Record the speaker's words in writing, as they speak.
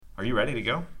Are you ready to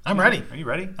go? I'm ready. Are you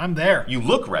ready? I'm there. You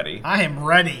look ready. I am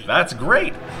ready. That's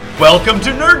great. Welcome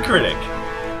to Nerd Critic,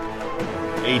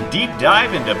 a deep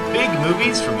dive into big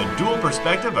movies from the dual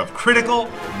perspective of critical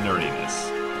nerdiness.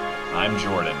 I'm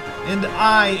Jordan. And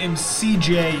I am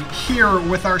CJ, here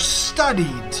with our studied,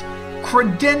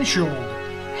 credentialed,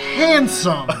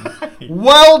 handsome,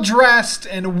 well-dressed,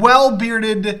 and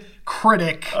well-bearded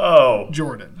critic,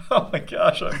 Jordan. Oh my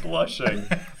gosh, I'm blushing.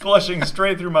 Blushing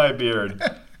straight through my beard.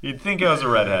 You'd think I was a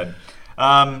redhead.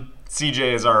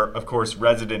 CJ is our, of course,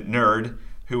 resident nerd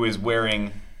who is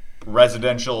wearing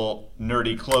residential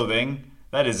nerdy clothing.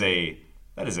 That is a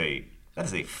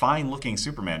fine-looking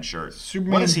Superman shirt.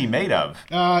 What is he made of?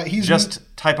 He's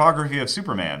just typography of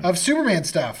Superman. Of Superman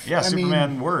stuff. Yeah,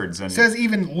 Superman words. And it says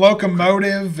even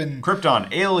locomotive and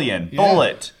Krypton, alien,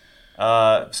 bullet,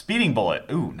 speeding bullet.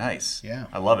 Ooh, nice. Yeah,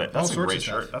 I love it. That's all a great sorts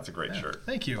of shirt. That's a great shirt.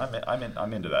 Thank you.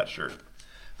 I'm into that shirt.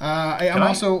 Can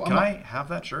I have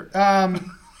that shirt?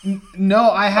 No,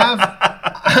 I have.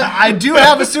 I do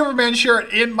have a Superman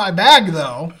shirt in my bag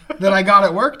though that I got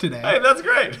at work today. Hey, that's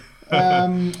great.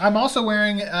 I'm also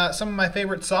wearing some of my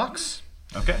favorite socks.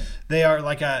 Okay. They are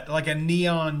like a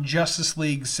neon Justice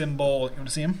League symbol. You want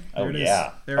to see them? There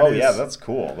yeah, that's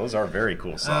cool. Those are very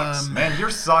cool socks. Man, your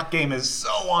sock game is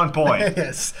so on point.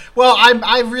 Yes. Well,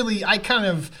 I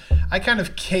kind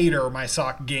of cater my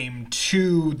sock game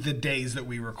to the days that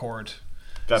we record.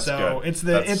 That's good. It's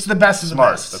the best of the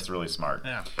best. That's really smart.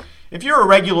 Yeah. If you're a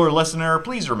regular listener,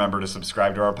 please remember to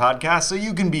subscribe to our podcast so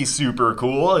you can be super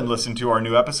cool and listen to our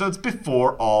new episodes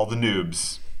before all the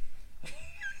noobs.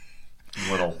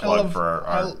 Little plug for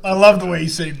our I love the way you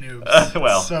say noobs.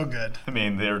 Well, so good. I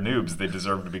mean, they're noobs. They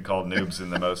deserve to be called noobs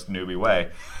in the most newbie way.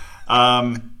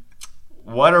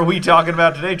 What are we talking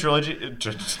about today, Trilogy?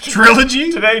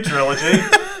 Trilogy? Today, Trilogy.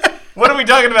 What are we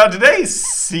talking about today,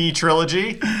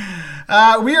 C-Trilogy?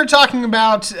 We are talking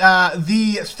about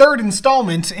the third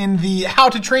installment in the How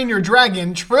to Train Your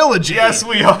Dragon trilogy. Yes,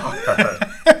 we are.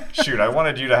 Shoot, I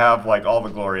wanted you to have like all the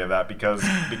glory of that because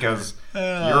you're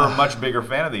a much bigger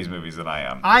fan of these movies than I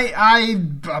am. I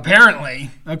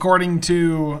apparently, according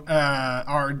to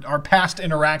our past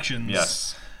interactions,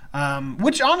 yes,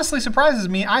 which honestly surprises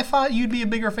me. I thought you'd be a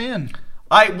bigger fan.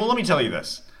 Well, let me tell you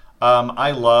this.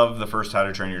 I love the first How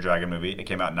to Train Your Dragon movie. It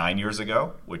came out 9 years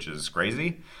ago, which is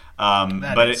crazy.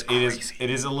 But it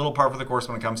is a little par for the course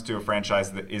when it comes to a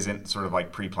franchise that isn't sort of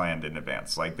like pre-planned in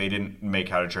advance. Like they didn't make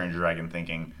How to Train Your Dragon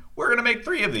thinking, we're going to make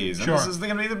 3 of these, and this is going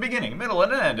to be the beginning, middle,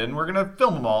 and end, and we're going to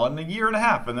film them all in a year and a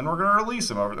half, and then we're going to release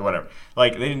them over whatever.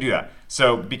 Like they didn't do that.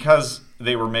 So because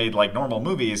they were made like normal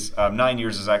movies, 9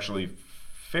 years is actually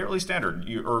fairly standard.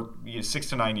 6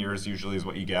 to 9 years usually is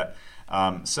what you get.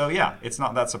 So yeah, it's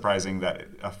not that surprising that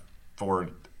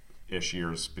 4-ish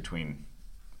years between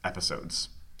episodes,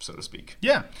 so to speak.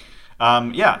 Yeah.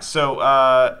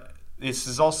 So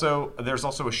there's also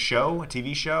a show, a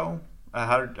TV show,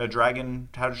 How to Train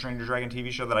Your Dragon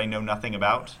TV show that I know nothing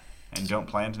about and don't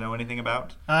plan to know anything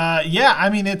about. Yeah, I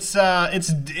mean it's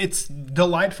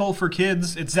delightful for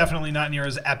kids. It's definitely not near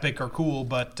as epic or cool,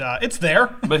 but it's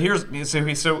there. But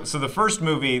so the first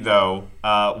movie though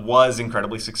was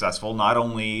incredibly successful. Not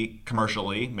only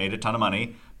commercially, made a ton of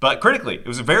money, but critically, it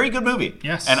was a very good movie.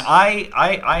 Yes. And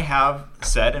I have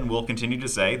said and will continue to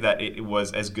say that it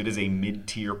was as good as a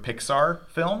mid-tier Pixar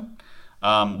film,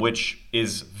 which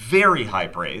is very high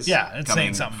praise. Yeah, it's coming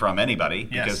saying something from anybody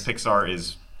because Pixar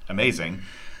is amazing,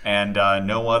 and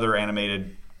no other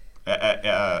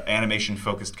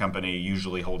animation-focused company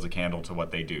usually holds a candle to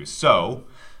what they do. So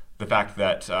the fact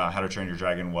that How to Train Your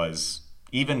Dragon was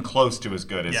even close to as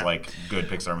good as like good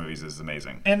Pixar movies is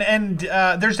amazing. And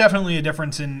there's definitely a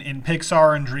difference in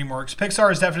Pixar and DreamWorks.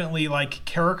 Pixar is definitely like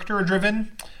character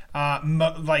driven.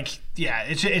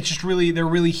 It's just really, they're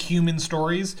really human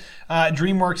stories.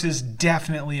 DreamWorks is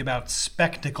definitely about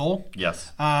spectacle.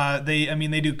 Yes.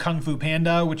 They do Kung Fu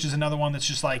Panda, which is another one that's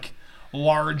just like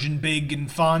large and big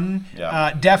and fun.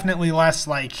 Yeah. Definitely less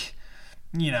like,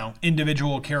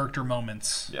 individual character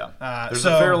moments. Yeah.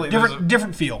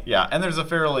 Different feel. Yeah, and there's a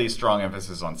fairly strong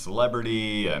emphasis on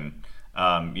celebrity, and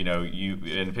you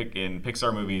in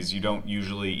Pixar movies you don't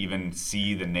usually even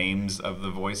see the names of the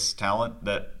voice talent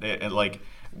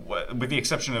with the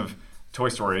exception of Toy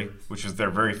Story, which was their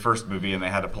very first movie, and they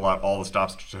had to pull out all the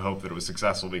stops to hope that it was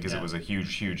successful because it was a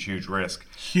huge risk.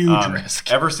 Huge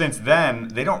risk. Ever since then,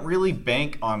 they don't really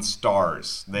bank on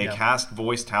stars. They cast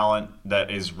voice talent that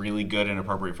is really good and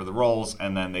appropriate for the roles,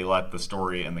 and then they let the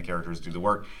story and the characters do the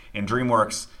work. In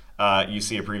DreamWorks, you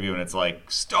see a preview and it's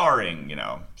like starring,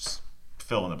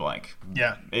 fill in the blank.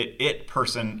 Yeah. It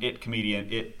person, it comedian,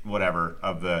 it whatever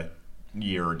of the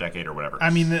year or decade or whatever. I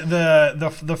mean,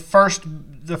 the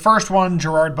first one,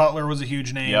 Gerard Butler was a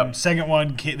huge name. Yep. Second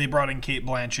one, they brought in Cate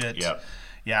Blanchett. Yep.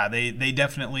 Yeah, they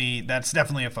definitely, that's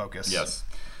definitely a focus. Yes.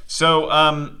 So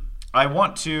I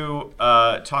want to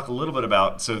talk a little bit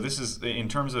about, so this is in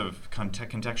terms of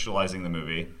contextualizing the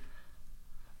movie.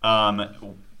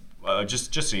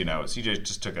 Just so you know, CJ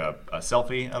just took a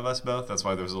selfie of us both. That's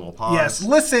why there's a little pause. Yes,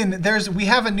 listen, we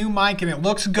have a new mic and it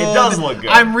looks good. It does look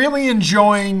good. I'm really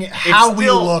enjoying how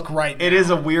we look right now. It is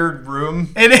a weird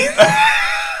room. It is.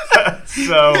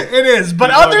 So it is, but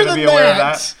other than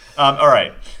that. All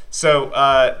right. So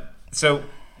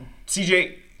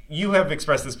CJ, you have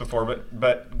expressed this before,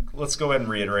 but let's go ahead and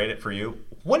reiterate it for you.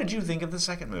 What did you think of the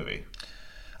second movie?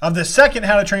 Of the second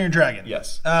How to Train Your Dragon?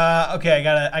 Yes. Okay,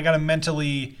 I gotta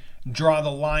mentally draw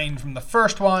the line from the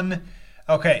first one.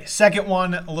 Okay, second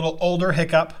one, a little older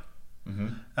Hiccup.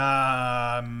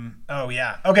 Mm-hmm. Oh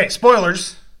yeah. Okay,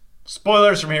 spoilers.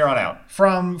 Spoilers from here on out.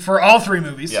 For all three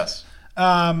movies. Yes.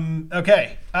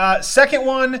 Okay. Second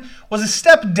one was a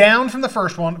step down from the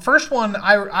first one. First one,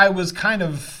 I was kind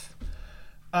of,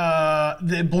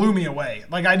 it blew me away.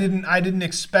 Like I didn't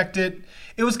expect it.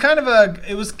 It was kind of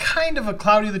a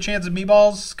Cloudy with a Chance of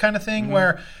Meatballs kind of thing,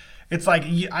 where it's like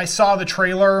I saw the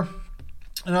trailer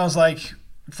and I was like,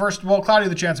 Cloudy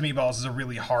with a Chance of Meatballs is a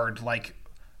really hard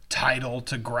title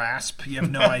to grasp. You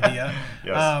have no idea.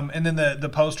 Yes. And then the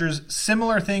posters,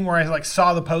 similar thing where I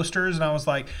saw the posters and I was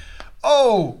like,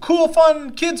 oh, cool,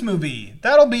 fun kids movie.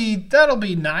 That'll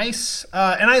be nice.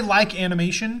 And I like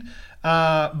animation.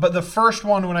 But the first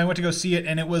one, when I went to go see it,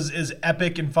 and it was as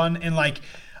epic and fun, and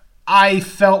I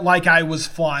felt like I was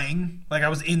flying, like I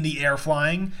was in the air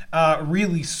flying.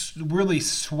 Really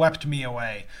swept me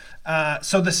away.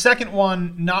 So the second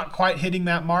one, not quite hitting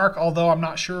that mark, although I'm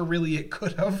not sure really it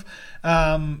could have.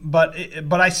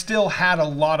 But I still had a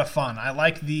lot of fun. I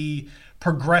like the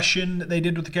progression that they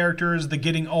did with the characters, the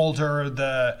getting older,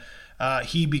 the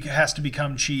has to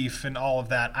become chief, and all of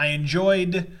that. I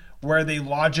enjoyed where they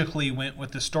logically went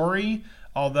with the story,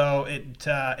 although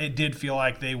it did feel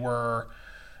like they were,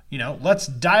 let's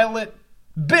dial it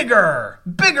bigger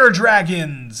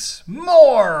dragons,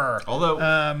 more. Although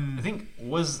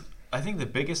I think the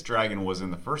biggest dragon was in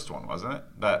the first one, wasn't it?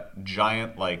 That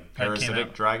giant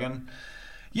parasitic dragon.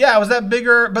 Yeah, was that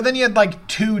bigger? But then you had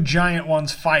two giant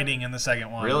ones fighting in the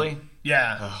second one. Really?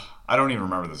 Yeah. Ugh, I don't even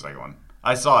remember the second one.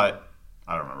 I saw it.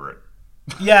 I don't remember it.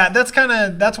 Yeah, that's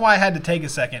why I had to take a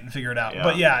second and figure it out. Yeah.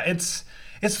 But yeah, it's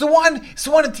the one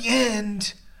at the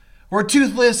end where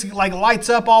Toothless lights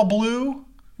up all blue.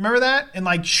 Remember that?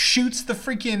 And shoots the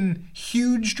freaking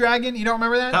huge dragon. You don't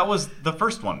remember that? That was the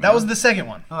first one. Man. That was the second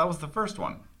one. No, that was the first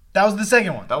one. That was the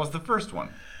second one. That was the first one.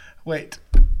 Wait.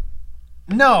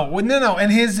 No.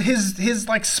 And his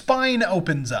spine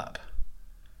opens up.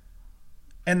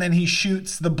 And then he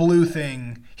shoots the blue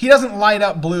thing. He doesn't light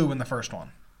up blue in the first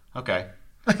one. Okay.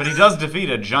 But he does defeat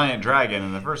a giant dragon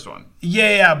in the first one.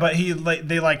 Yeah, but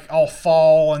they all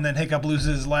fall and then Hiccup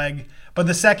loses his leg. But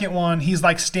the second one, he's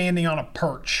standing on a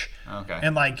perch. Okay.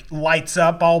 And lights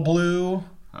up all blue. Oh,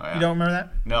 yeah. You don't remember that?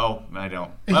 No, I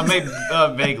don't.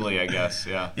 Vaguely, I guess.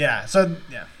 Yeah. Yeah. So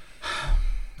yeah.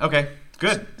 Okay.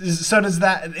 Good. Is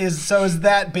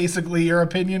that basically your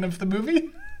opinion of the movie?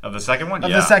 Of the second one?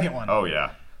 Of the second one. Oh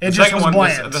yeah. It just was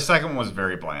bland. The second one was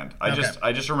very bland.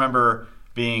 I just remember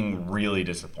being really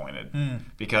disappointed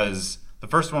because the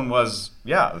first one was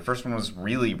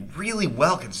really, really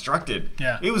well constructed.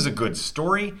 Yeah. It was a good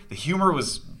story. The humor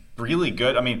was really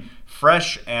good. I mean,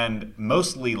 fresh and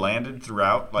mostly landed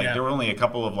throughout. There were only a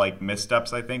couple of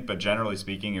missteps, I think, but generally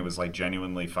speaking, it was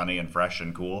genuinely funny and fresh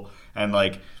and cool. And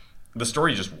the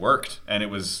story just worked, and it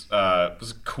was a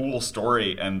cool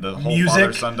story, and the whole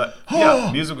father-son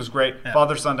music was great. Yeah.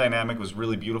 Father-son dynamic was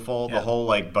really beautiful. Yeah. The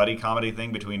whole buddy comedy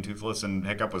thing between Toothless and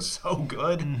Hiccup was so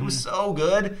good. Mm-hmm. It was so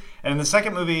good. And in the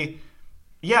second movie,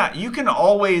 here's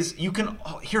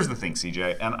the thing,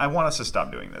 CJ, and I want us to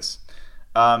stop doing this.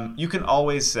 You can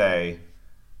always say,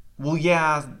 well,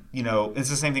 yeah, it's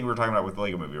the same thing we were talking about with the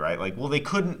Lego movie, right? They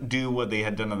couldn't do what they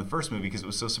had done in the first movie because it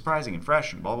was so surprising and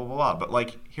fresh and blah, blah, blah, blah.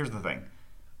 But, here's the thing.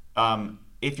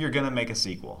 If you're going to make a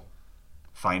sequel,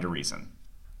 find a reason.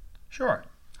 Sure.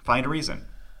 Find a reason.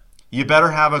 You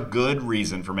better have a good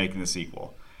reason for making the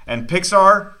sequel. And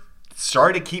Pixar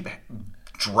started to keep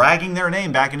dragging their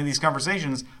name back into these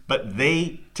conversations, but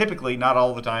they typically, not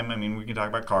all the time, I mean, we can talk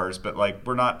about Cars, but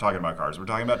we're not talking about Cars. We're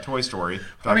talking about Toy Story.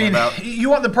 You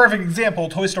want the perfect example,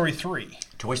 Toy Story 3.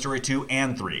 Toy Story 2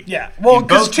 and 3. Yeah. Well,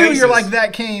 because 2, cases, you're like,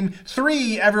 that came.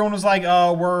 3, everyone was like,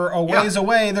 oh, we're a ways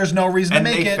away. There's no reason to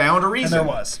make it. And they found a reason. And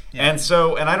there was. Yeah.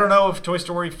 And I don't know if Toy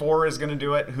Story 4 is going to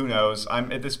do it. Who knows?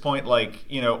 I'm at this point, like,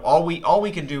 all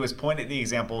we can do is point at the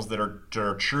examples that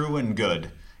are true and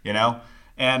good,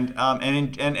 And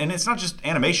it's not just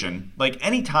animation. Like,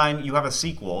 anytime you have a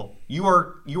sequel, you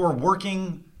are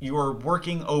working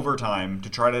overtime to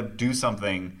try to do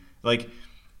something. Like,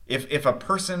 if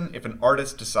an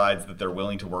artist decides that they're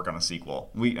willing to work on a sequel,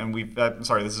 I'm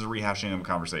sorry, this is a rehashing of a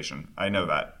conversation. I know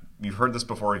that. You've heard this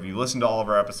before. If you listen to all of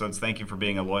our episodes, thank you for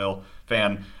being a loyal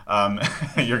fan.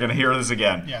 You're going to hear this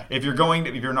again. Yeah. If you're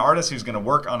an artist who's going to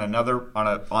work on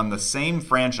on the same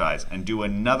franchise and do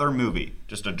another movie,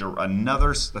 just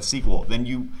a sequel,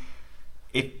 then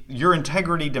if your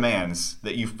integrity demands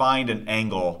that you find an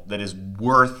angle that is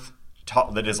worth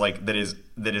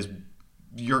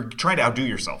you're trying to outdo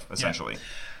yourself, essentially.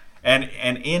 Yeah.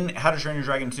 And in How to Train Your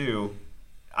Dragon 2,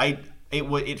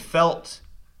 it felt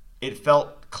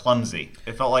clumsy.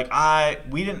 It felt like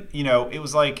we didn't, it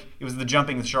was the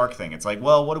jumping the shark thing. It's like,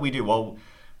 well, what do we do? Well,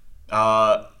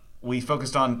 we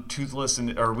focused on Toothless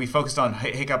we focused on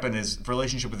Hiccup and his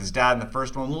relationship with his dad in the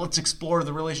first one. Well, let's explore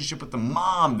the relationship with the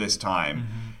mom this time,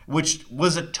 which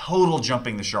was a total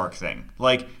jumping the shark thing.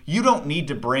 Like, you don't need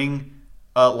to bring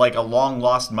like a long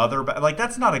lost mother, like,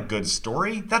 that's not a good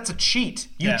story. That's a cheat.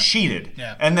 You cheated.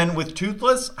 Yeah. And then with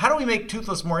Toothless, how do we make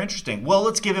Toothless more interesting? Well,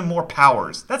 let's give him more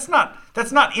powers. That's not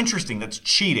interesting. That's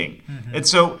cheating. And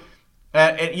so,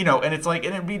 and it's like,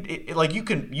 like you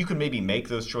can maybe make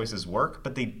those choices work,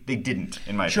 but they didn't,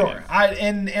 in my opinion. Sure.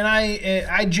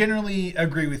 I generally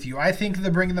agree with you. I think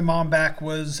the bringing the mom back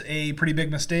was a pretty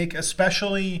big mistake,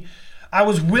 especially. I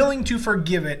was willing to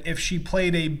forgive it if she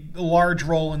played a large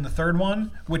role in the third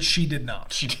one, which she did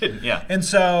not. She didn't, yeah. And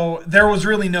so there was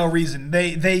really no reason.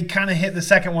 They kind of hit the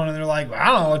second one and they're like, well, I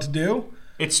don't know what to do.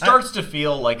 It starts to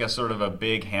feel like a sort of a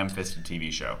big ham-fisted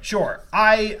TV show. Sure.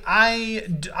 I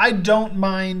don't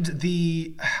mind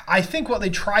I think what they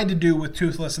tried to do with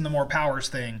Toothless and the More Powers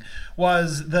thing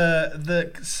was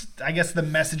I guess the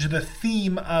message, the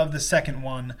theme of the second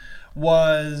one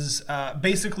was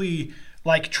basically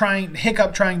like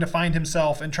Hiccup trying to find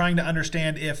himself and trying to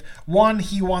understand if, one,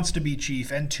 he wants to be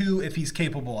chief, and two, if he's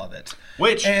capable of it.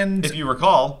 Which, if you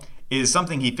recall, is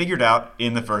something he figured out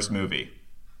in the first movie.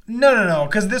 No,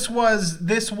 because this was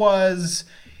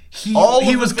he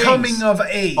was coming of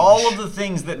age. All of the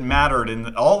things that mattered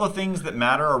all the things that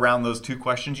matter around those two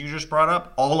questions you just brought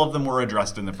up, all of them were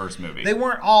addressed in the first movie. They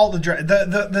weren't all addressed.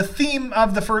 The theme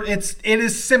of the first, it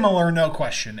is similar, no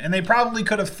question. And they probably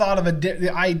could have thought of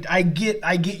I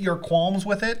get your qualms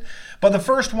with it, but the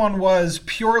first one was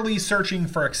purely searching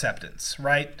for acceptance,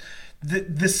 right?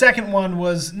 The second one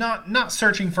was not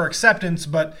searching for acceptance,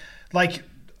 but like,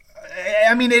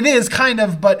 I mean, it is kind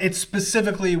of, but it's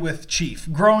specifically with Chief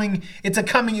growing. It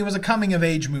was a coming of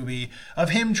age movie of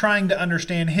him trying to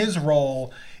understand his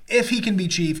role, if he can be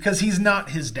Chief, because he's not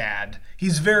his dad.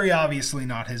 He's very obviously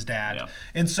not his dad. Yeah.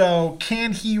 And so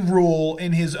can he rule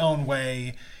in his own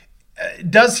way?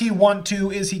 Does he want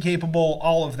to? Is he capable?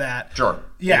 All of that. Sure.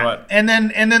 Yeah. You know what? And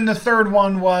then the third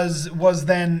one was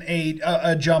then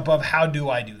a jump of, how do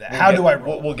I do that? How do I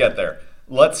rule? We'll get there.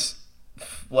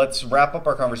 Let's wrap up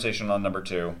our conversation on number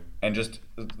 2, and just,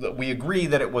 we agree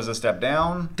that it was a step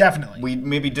down. Definitely. We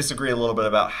maybe disagree a little bit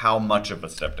about how much of a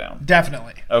step down.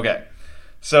 Definitely. Okay.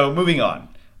 So moving on.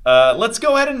 Let's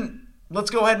go ahead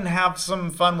and have some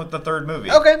fun with the third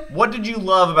movie. Okay. What did you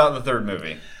love about the third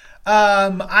movie?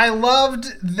 I loved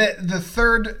the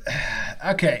third.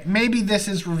 Okay, maybe this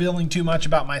is revealing too much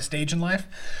about my stage in life,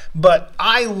 but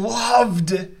I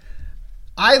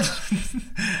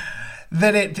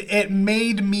that it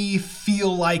made me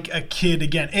feel like a kid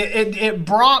again. It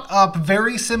brought up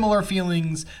very similar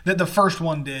feelings that the first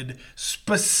one did,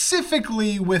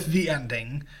 specifically with the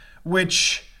ending,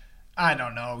 which, I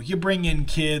don't know, you bring in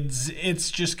kids,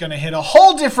 it's just going to hit a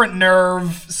whole different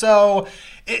nerve. So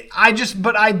I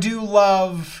do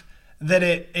love that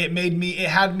it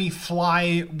had me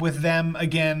fly with them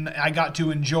again. I got to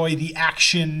enjoy the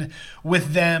action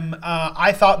with them.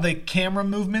 I thought the camera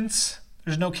movements,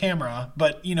 there's no camera,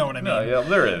 but you know what I mean. No, yeah,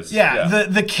 there is. Yeah.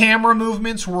 The camera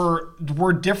movements were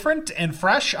different and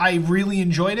fresh. I really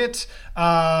enjoyed it.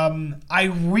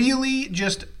 I really,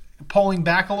 just pulling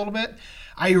back a little bit,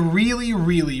 I really,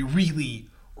 really, really,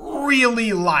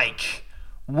 really like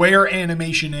where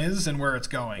animation is and where it's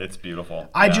going. It's beautiful.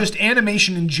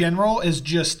 Animation in general is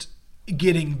just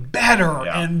getting better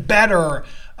and better.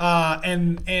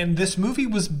 And this movie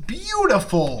was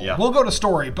beautiful. Yeah. We'll go to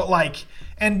story, but like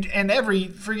And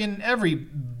every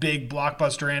big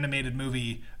blockbuster animated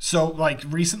movie so like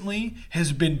recently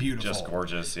has been beautiful. Just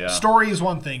gorgeous, yeah. Story is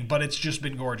one thing, but it's just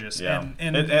been gorgeous. Yeah.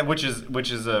 And which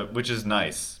is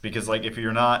nice, because like if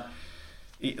you're not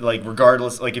like,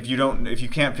 regardless, like if you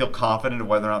can't feel confident of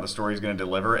whether or not the story is going to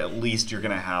deliver, at least you're going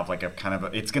to have like a kind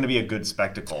of it's going to be a good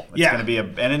spectacle. It's going to be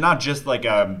and not just like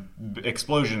a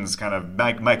explosions kind of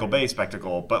Michael Bay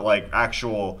spectacle, but like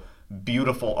actual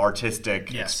beautiful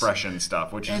artistic expression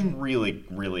stuff, which is really,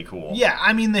 really cool. Yeah,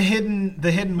 I mean the hidden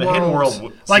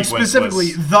world, like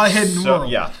specifically the hidden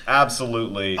world. Yeah,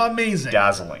 absolutely amazing,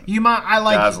 dazzling.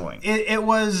 Dazzling. It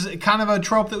was kind of a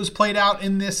trope that was played out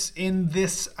in this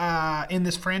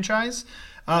franchise.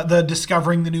 The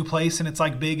discovering the new place, and it's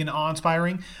like big and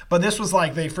awe-inspiring. But this was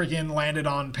like they freaking landed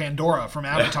on Pandora from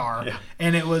Avatar,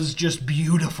 and it was just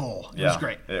beautiful. It was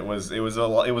great. It was a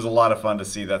lot of fun to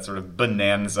see that sort of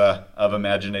bonanza of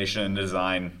imagination and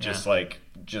design, just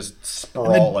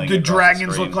sprawling. The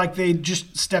dragons look like they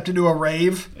just stepped into a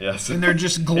rave. Yes, and they're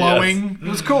just glowing. Yes. It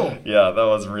was cool. Yeah, that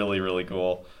was really, really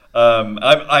cool.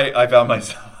 I found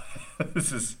myself.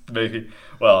 This is maybe.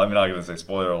 Well, I'm not going to say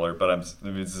spoiler alert, but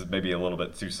this is maybe a little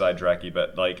bit too sidetracky.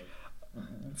 But like,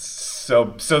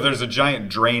 so there's a giant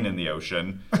drain in the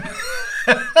ocean,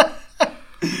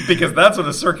 because that's what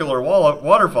a circular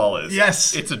waterfall is.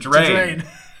 Yes, it's a drain.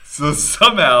 So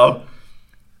somehow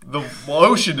the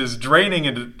ocean is draining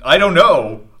into, I don't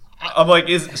know. I'm like, are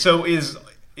the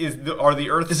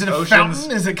Earth's oceans? Is it a oceans,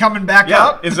 fountain? Is it coming back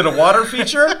up? Is it a water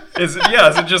feature? Is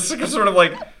it just sort of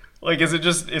like? Like, is it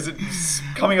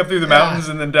coming up through the mountains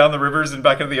and then down the rivers and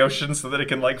back into the ocean so that it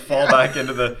can like fall back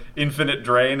into the infinite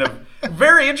drain of?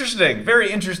 Very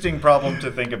interesting problem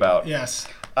to think about. Yes.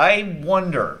 I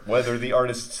wonder whether the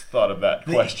artists thought of that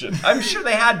question. I'm sure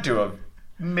they had to have.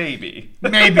 Maybe.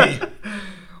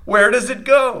 Where does it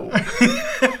go?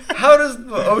 How does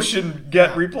the ocean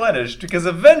get replenished? Because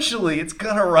eventually it's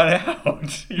gonna run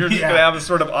out. You're just gonna have a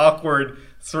sort of awkward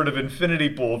sort of infinity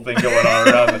pool thing going on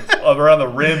around the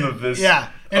rim of this. Yeah,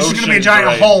 it's just gonna be a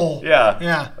giant hole.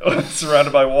 Yeah,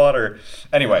 surrounded by water.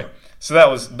 Anyway, so it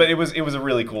was a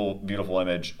really cool, beautiful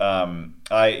image. The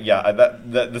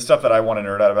stuff that I want to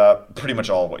nerd out about, pretty much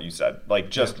all of what you said,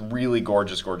 like just really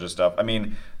gorgeous stuff. I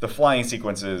mean, the flying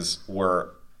sequences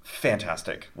were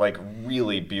fantastic, like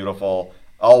really beautiful.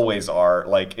 Always are.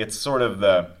 Like that's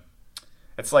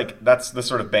the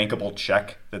sort of bankable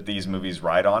check that these movies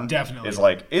ride on. Definitely. Is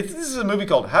like, this is a movie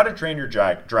called How to Train Your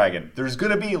Dragon. There's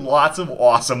going to be lots of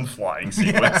awesome flying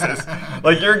sequences.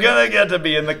 Like, you're going to get to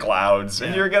be in the clouds,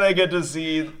 and you're going to get to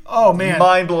see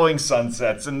mind-blowing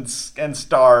sunsets and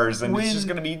stars, and it's just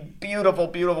going to be beautiful,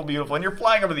 beautiful, beautiful. And you're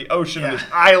flying over the ocean, and there's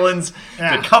islands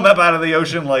that come up out of the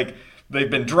ocean like they've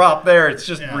been dropped there. It's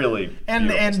just really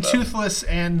and stuff. Toothless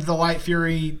and the Light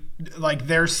Fury, like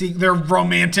their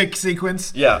romantic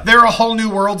sequence. Yeah, they're a whole new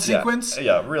world sequence.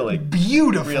 Yeah, really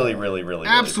beautiful. Really, really, really,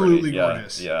 absolutely really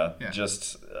gorgeous. Yeah.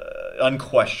 Just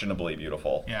unquestionably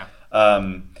beautiful. Yeah.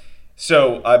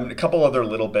 So a couple other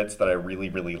little bits that I really,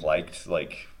 really liked. I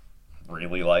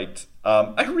really liked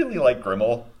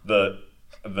Grimmel, the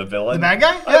villain. The bad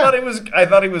guy. Yeah. I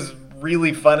thought he was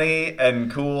really funny and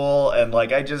cool, and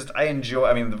like I enjoy.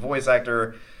 I mean, the voice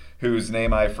actor, whose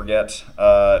name I forget,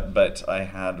 but I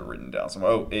had written down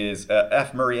somewhere. Is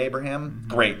F. Murray Abraham.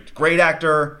 Mm-hmm. Great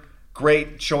actor,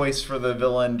 great choice for the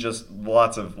villain. Just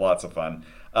lots of fun.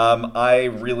 I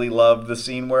really loved the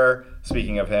scene where,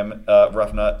 speaking of him,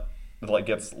 Roughnut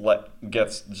gets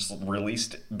just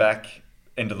released back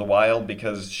into the wild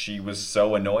because she was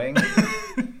so annoying.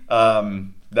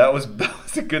 That was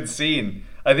a good scene.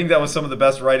 I think that was some of the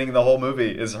best writing in the whole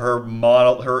movie. Is her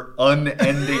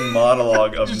unending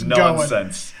monologue of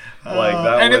nonsense.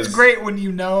 It's great when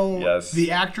you know the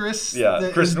actress.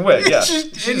 Yeah, Kristen Wiig. Yeah,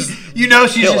 she's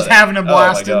just having a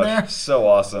blast in there. So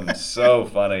awesome, so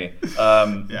funny.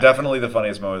 Definitely the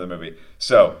funniest moment of the movie.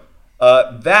 So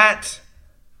that.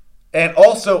 And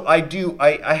also, I do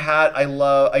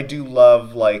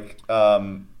love like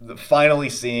finally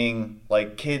seeing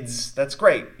like kids. That's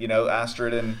great,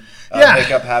 Astrid and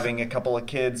Hiccup having a couple of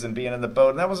kids and being in the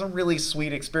boat, and that was a really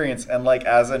sweet experience. And like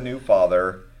as a new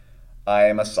father, I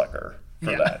am a sucker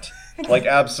for that. Like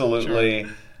absolutely,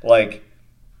 like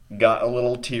got a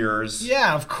little tears.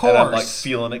 Yeah, of course. And I'm like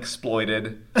feeling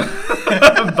exploited,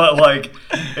 but like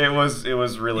it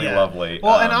was really lovely.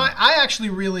 Well, and I actually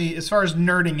really, as far as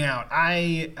nerding out,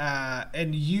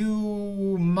 and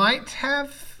you might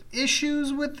have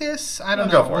issues with this. I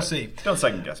don't know. We'll see. Don't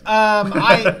second guess me.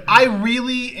 I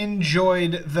really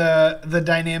enjoyed the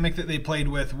dynamic that they played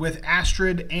with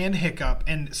Astrid and Hiccup,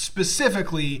 and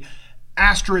specifically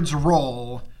Astrid's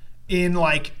role in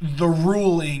like the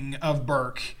ruling of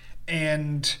Burke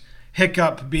and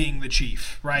Hiccup being the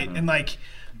chief, right? And like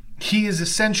he is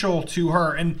essential to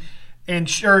her,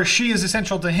 or she is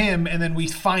essential to him, and then we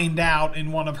find out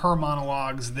in one of her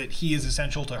monologues that he is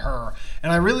essential to her.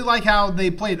 And I really like how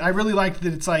they played. I really like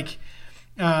that it's like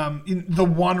the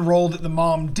one role that the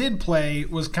mom did play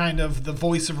was kind of the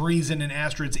voice of reason in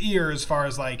Astrid's ear, as far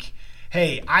as like,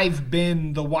 hey, I've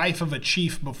been the wife of a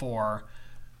chief before.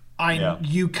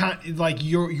 You can't, like,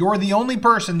 you're the only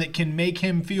person that can make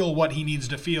him feel what he needs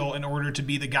to feel in order to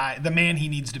be the man he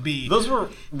needs to be. Those were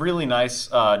really nice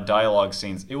dialogue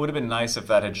scenes. It would have been nice if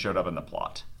that had showed up in the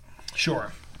plot.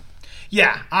 Sure.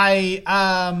 Yeah,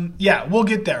 we'll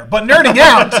get there. But nerding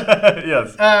out,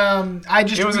 yes.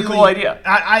 It was a cool idea.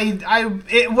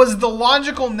 It was the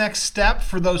logical next step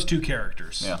for those two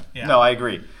characters. Yeah. No, I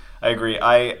agree.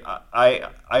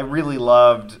 I really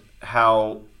loved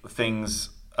how things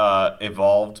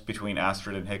evolved between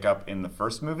Astrid and Hiccup in the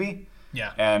first movie.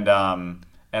 Yeah. And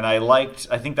I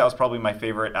think that was probably my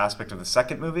favorite aspect of the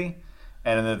second movie.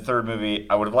 And in the third movie,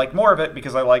 I would have liked more of it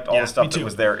because I liked all the stuff that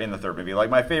was there in the third movie. Like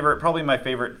my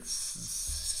favorite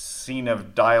scene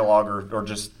of dialogue or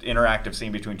just interactive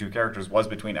scene between two characters was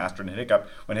between Astrid and Hiccup,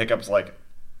 when Hiccup's like,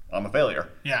 I'm a failure.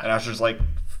 Yeah. And Astrid's like,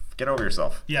 get over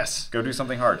yourself. Yes. Go do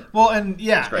something hard. Well, and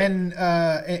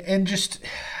just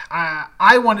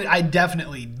I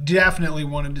definitely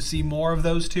wanted to see more of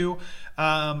those two.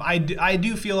 I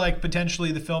do feel like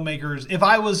potentially the filmmakers, if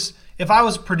I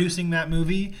was producing that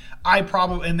movie,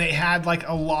 and they had like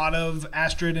a lot of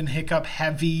Astrid and Hiccup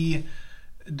heavy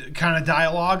kind of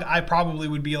dialogue, I probably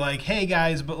would be like, hey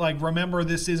guys, but like remember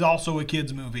this is also a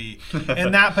kids movie.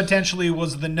 And that potentially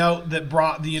was the note that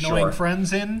brought the annoying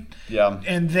friends in. Yeah.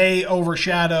 And they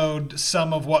overshadowed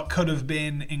some of what could have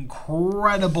been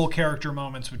incredible character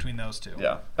moments between those two.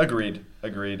 Yeah. Agreed.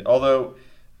 Although,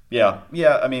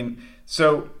 I mean,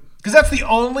 so because that's the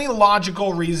only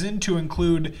logical reason to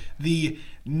include the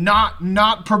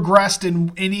not progressed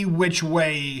in any which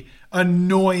way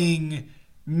annoying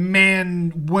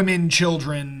man, women,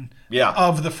 children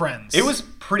of the friends. It was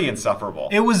pretty insufferable.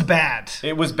 It was bad.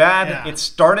 Yeah. It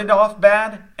started off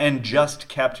bad and just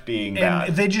kept being bad.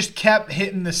 And they just kept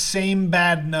hitting the same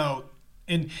bad note.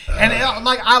 And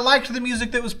I liked the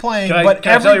music that was playing, but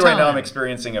can I tell you right now, I'm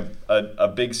experiencing a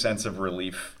big sense of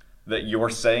relief that you're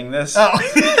saying this. Oh.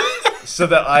 so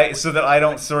that I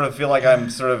don't sort of feel like I'm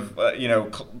sort of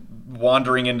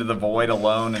wandering into the void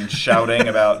alone and shouting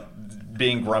about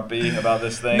being grumpy about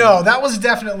this thing. No, that was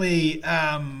definitely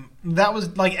that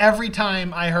was like every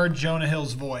time I heard Jonah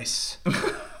Hill's voice,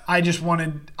 I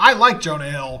like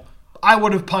Jonah Hill. I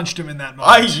would have punched him in that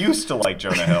moment. I used to like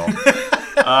Jonah Hill.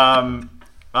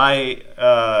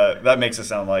 That makes it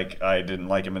sound like I didn't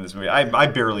like him in this movie. I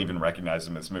barely even recognized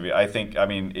him in this movie.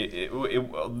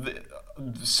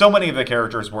 So many of the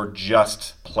characters were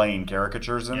just plain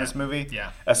caricatures in this movie.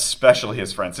 Yeah. Especially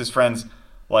his friends. His friends,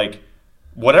 like,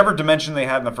 whatever dimension they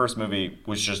had in the first movie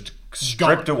was just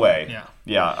stripped away. Yeah.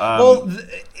 Yeah.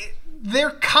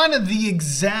 They're kind of the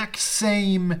exact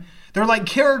same. They're like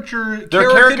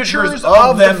caricatures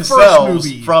of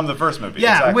themselves from the first movie.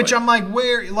 Yeah, exactly. Which I'm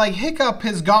like, Hiccup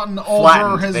has gotten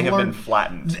older. They have been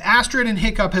flattened. Astrid and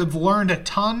Hiccup have learned a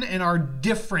ton and are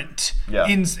different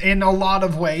in a lot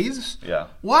of ways. Yeah.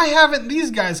 Why haven't these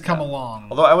guys come along?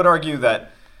 Although I would argue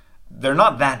that they're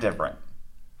not that different.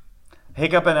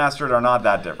 Hiccup and Astrid are not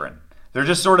that different. They're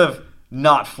just sort of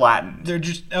not flattened. They're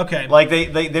just okay. Like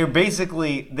they're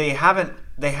basically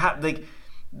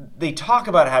they talk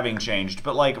about having changed,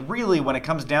 but like really when it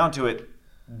comes down to it,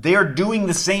 they're doing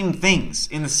the same things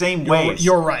in the same ways.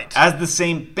 You're right.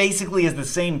 Basically as the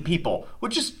same people,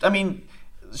 which is, I mean,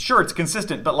 sure it's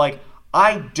consistent, but like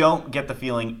I don't get the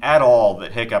feeling at all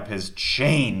that Hiccup has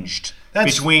changed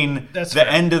between the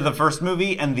end of the first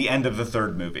movie and the end of the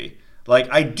third movie.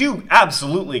 Like I do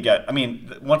absolutely get. I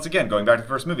mean, once again, going back to the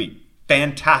first movie,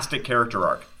 fantastic character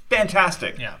arc.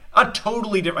 Fantastic. Yeah. A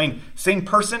totally different, I mean, same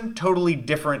person, totally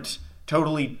different,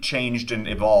 totally changed and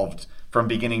evolved from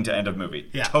beginning to end of movie.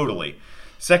 Yeah. Totally.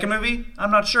 Second movie,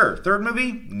 I'm not sure. Third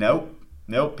movie, nope.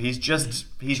 He's just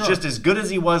as good as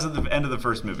he was at the end of the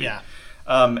first movie. Yeah.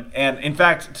 And in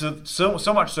fact,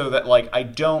 so much so that like I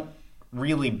don't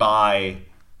really buy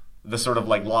the sort of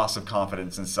like loss of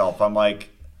confidence in self. I'm like,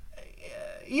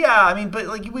 yeah, I mean, but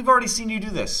like we've already seen you do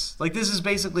this. Like this is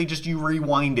basically just you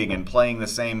rewinding and playing the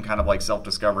same kind of like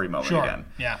self-discovery moment again.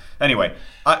 Yeah. Anyway,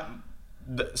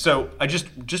 so I just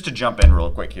to jump in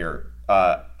real quick here.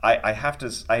 I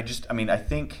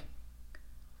think.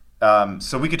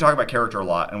 So we could talk about character a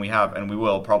lot, and we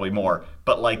will probably more.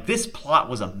 But like this plot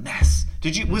was a mess.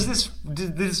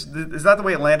 Is that the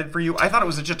way it landed for you? I thought it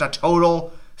was just a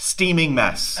total steaming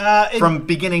mess from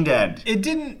beginning to end.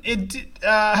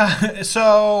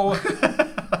 So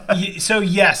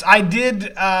yes, I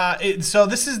did. So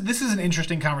this is an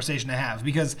interesting conversation to have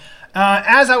because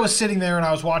as I was sitting there and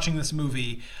I was watching this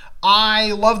movie,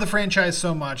 I love the franchise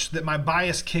so much that my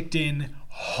bias kicked in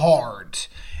hard.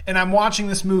 And I'm watching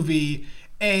this movie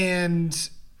and,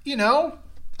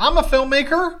 I'm a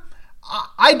filmmaker.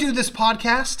 I do this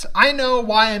podcast. I know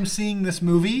why I'm seeing this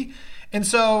movie. And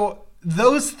so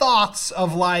those thoughts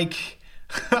of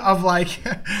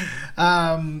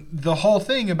the whole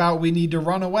thing about we need to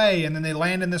run away and then they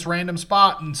land in this random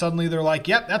spot and suddenly they're like,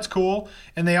 yep, that's cool.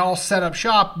 And they all set up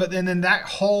shop. But then that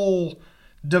whole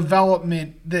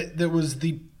development that was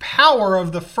the power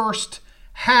of the first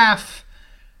half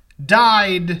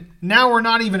died. Now we're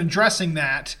not even addressing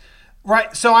that.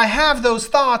 Right. So I have those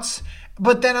thoughts,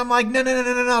 but then I'm like, no,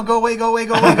 go away. I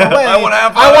want to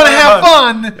have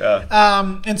fun.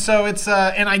 Yeah. And so it's,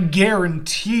 and I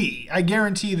guarantee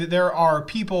that there are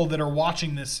people that are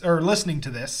watching this or listening to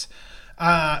this,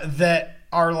 that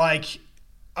are like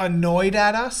annoyed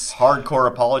at us. Hardcore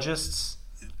apologists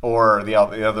or the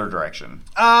other direction?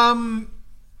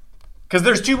 Because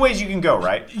there's two ways you can go,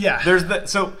 right? Yeah.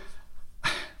 So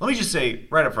let me just say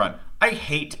right up front, I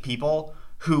hate people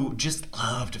who just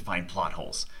love to find plot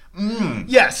holes.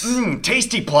 Yes.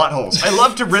 Tasty plot holes. I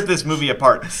love to rip this movie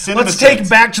apart. Let's take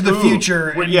Back to the Future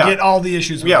and get all the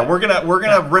issues. Yeah, we're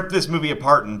gonna rip this movie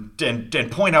apart and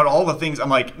point out all the things. I'm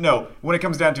like, no. When it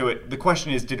comes down to it, the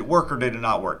question is, did it work or did it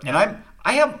not work? And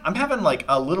I'm having like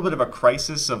a little bit of a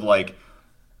crisis of I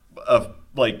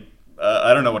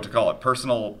don't know what to call it,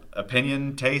 personal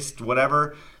opinion, taste,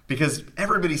 whatever. Because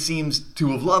everybody seems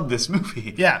to have loved this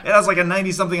movie. Yeah. It has like a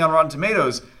 90-something on Rotten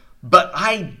Tomatoes. But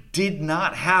I did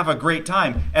not have a great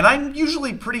time. And I'm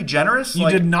usually pretty generous. You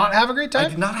did not have a great time? I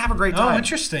did not have a great time. Oh,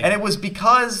 interesting. And it was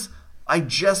because I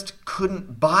just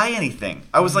couldn't buy anything.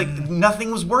 I was like,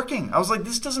 nothing was working. I was like,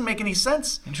 this doesn't make any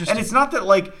sense. Interesting. And it's not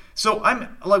that so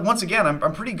I'm like, once again,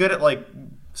 I'm pretty good at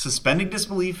suspending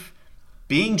disbelief,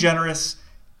 being generous,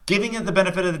 giving it the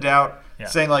benefit of the doubt,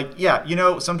 saying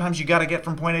sometimes you got to get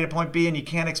from point A to point B and you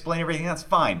can't explain everything. That's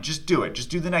fine. Just do it.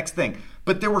 Just do the next thing.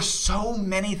 But there were so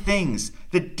many things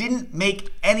that didn't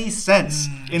make any sense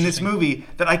in this movie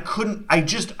that I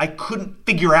couldn't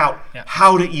figure out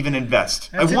how to even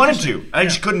invest. I wanted to, and I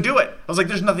just couldn't do it. I was like,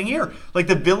 there's nothing here. Like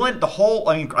the villain,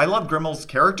 I love Grimmel's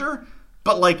character,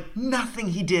 but nothing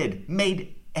he did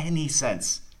made any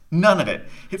sense. None of it.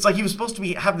 It's like he was supposed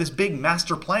to have this big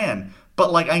master plan,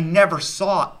 but I never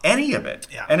saw any of it.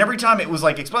 Yeah. And every time it was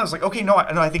explained, I was like, okay, no,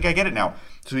 I think I get it now.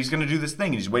 So he's going to do this thing,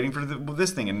 and he's waiting for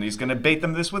this thing, and he's going to bait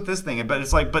them with this thing. But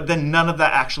it's but then none of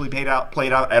that actually played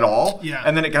out at all. Yeah.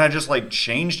 And then it kind of just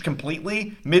changed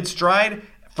completely mid-stride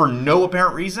for no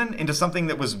apparent reason into something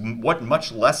that was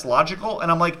much less logical.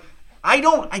 And I'm like, I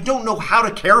don't know how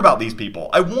to care about these people.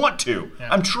 I want to.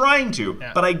 Yeah. I'm trying to.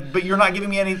 Yeah. But you're not giving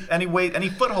me any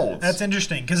footholds. That's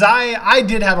interesting because I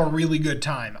did have a really good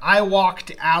time. I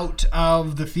walked out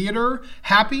of the theater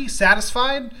happy,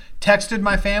 satisfied, texted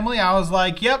my family. I was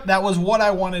like, "Yep, that was what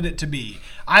I wanted it to be."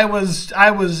 It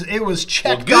was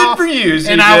checked off. Good for you, CJ.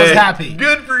 And I was happy.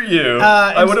 Good for you.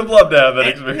 I would have loved to have that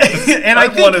experience. And I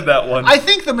wanted that one. I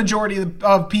think the majority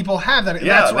of people have that.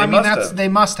 Yeah, they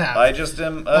must have. I just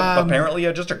am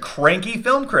apparently just a cranky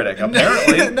film critic.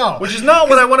 Apparently, no, which is not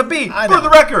what I want to be. For the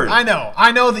record, I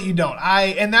know that you don't.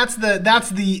 And that's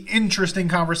the interesting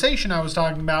conversation I was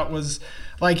talking about was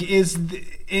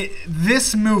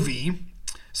this movie.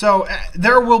 So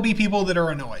there will be people that are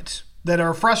annoyed, that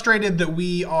are frustrated that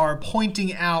we are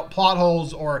pointing out plot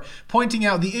holes or pointing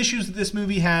out the issues that this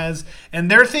movie has,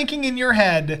 and they're thinking in your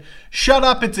head, shut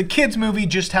up, it's a kid's movie,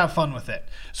 just have fun with it.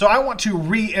 So I want to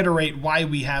reiterate why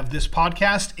we have this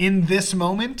podcast in this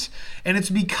moment, and it's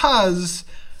because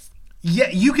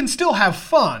you can still have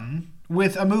fun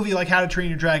with a movie like How to Train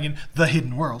Your Dragon, The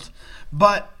Hidden World,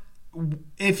 but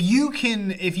if you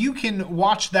can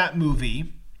watch that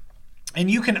movie and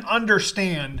you can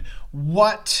understand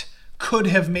what could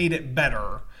have made it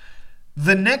better,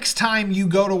 the next time you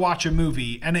go to watch a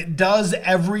movie and it does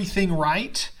everything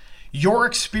right, your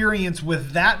experience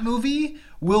with that movie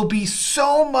will be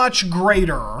so much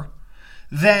greater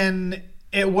than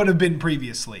it would have been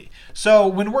previously. So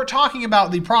when we're talking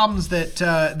about the problems that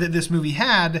this movie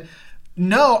had,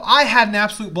 no, I had an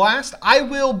absolute blast. I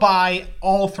will buy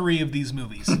all three of these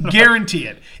movies. Guarantee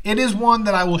it. It is one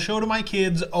that I will show to my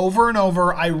kids over and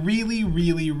over. I really,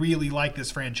 really, really like this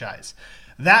franchise.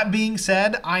 That being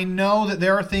said, I know that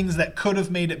there are things that could have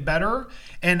made it better,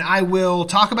 and I will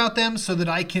talk about them so that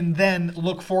I can then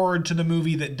look forward to the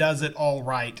movie that does it all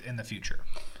right in the future.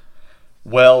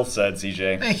 Well said,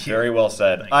 CJ. Thank you. Very well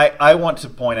said. I want to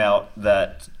point out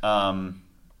that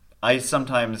I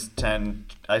sometimes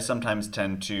tend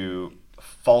to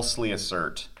falsely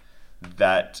assert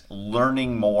that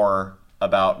learning more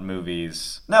about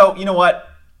movies. No, you know what?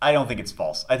 I don't think it's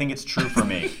false. I think it's true for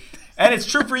me. And it's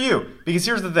true for you. Because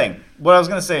here's the thing. What I was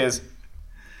going to say is,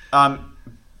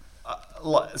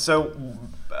 so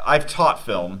I've taught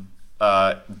film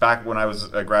back when I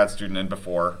was a grad student and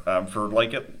before. For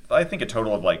I think a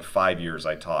total of 5 years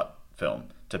I taught film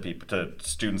to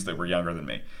students that were younger than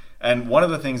me. And one of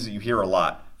the things that you hear a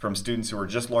lot from students who are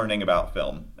just learning about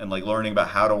film and learning about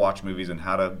how to watch movies and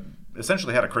how to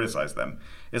criticize them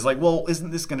is well, isn't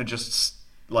this going to just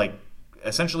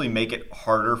essentially make it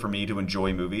harder for me to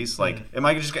enjoy movies? Am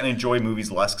I just going to enjoy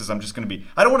movies less because I'm just going to be...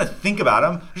 I don't want to think about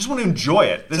them. I just want to enjoy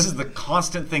it. This is the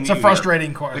constant thing that you hear. It's a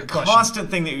frustrating question. The constant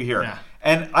thing that you hear. Yeah.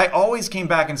 And I always came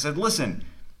back and said, listen,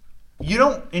 you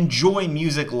don't enjoy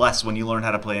music less when you learn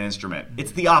how to play an instrument.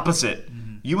 It's the opposite.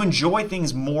 Mm-hmm. You enjoy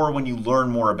things more when you learn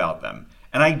more about them.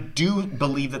 And I do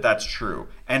believe that that's true.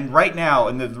 And right now,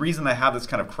 and the reason I have this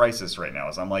kind of crisis right now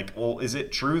is I'm well, is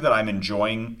it true that I'm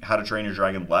enjoying How to Train Your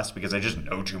Dragon less because I just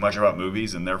know too much about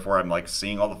movies and therefore I'm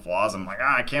seeing all the flaws and I'm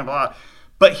I can't blah.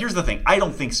 But here's the thing. I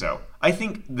don't think so. I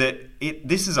think that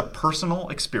this is a personal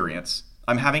experience.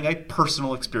 I'm having a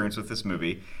personal experience with this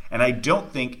movie. And I don't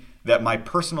think that my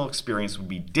personal experience would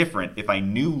be different if I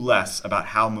knew less about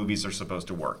how movies are supposed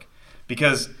to work.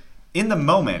 Because... in the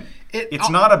moment, it's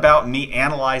not about me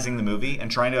analyzing the movie and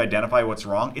trying to identify what's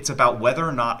wrong. It's about whether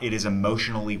or not it is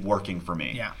emotionally working for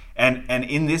me. Yeah. And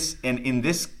in this,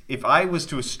 if I was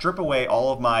to strip away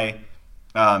all of my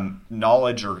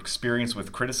knowledge or experience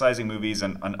with criticizing movies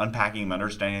and unpacking them,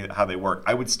 understanding how they work,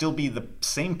 I would still be the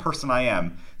same person I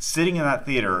am sitting in that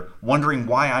theater wondering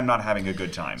why I'm not having a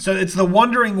good time. So it's the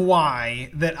wondering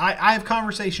why that I have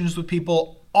conversations with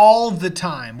people all the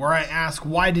time where I ask,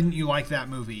 why didn't you like that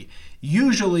movie?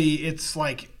 Usually it's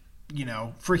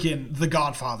freaking The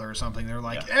Godfather or something. They're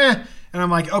And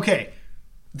I'm okay,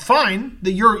 fine.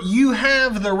 You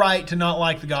have the right to not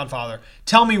like The Godfather.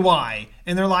 Tell me why.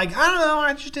 And they're I don't know,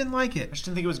 I just didn't like it. I just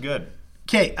didn't think it was good.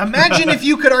 Okay, imagine if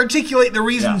you could articulate the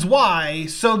reasons why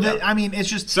so that, it's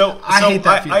just, I hate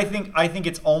that feeling. I think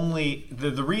it's only,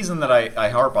 the reason that I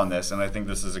harp on this, and I think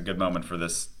this is a good moment for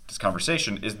this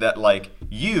conversation, is that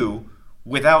you,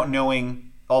 without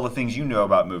knowing all the things you know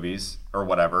about movies or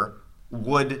whatever,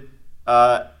 would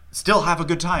still have a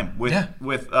good time with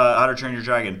How to Train Your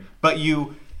Dragon. But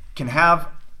you can have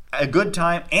a good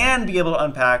time and be able to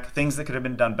unpack things that could have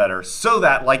been done better so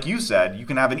that, like you said, you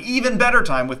can have an even better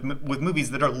time with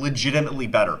movies that are legitimately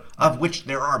better, of which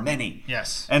there are many.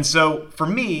 Yes. And so for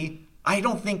me, I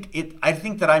think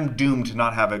that I'm doomed to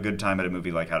not have a good time at a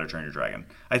movie like How to Train Your Dragon.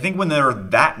 I think when there are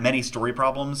that many story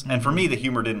problems, and for me, the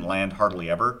humor didn't land hardly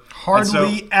ever.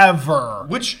 Ever.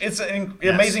 Which it's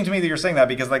amazing to me that you're saying that,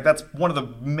 because that's one of the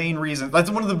main reasons.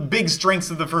 That's one of the big strengths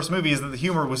of the first movie, is that the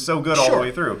humor was so good all the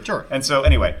way through. Sure. And so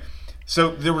anyway,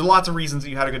 so there were lots of reasons that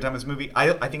you had a good time with this movie.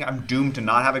 I think I'm doomed to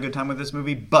not have a good time with this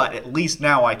movie, but at least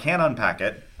now I can unpack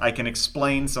it. I can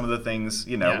explain some of the things,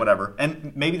 whatever.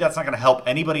 And maybe that's not going to help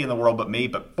anybody in the world but me,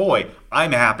 but boy,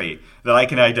 I'm happy that I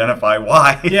can identify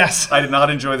why I did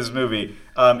not enjoy this movie.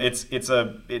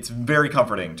 It's very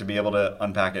comforting to be able to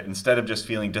unpack it instead of just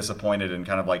feeling disappointed and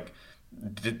kind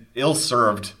of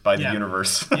ill-served by the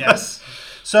universe. Yes.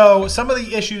 So some of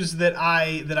the issues that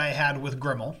I had with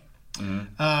Grimmel,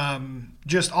 I'll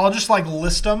just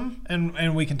list them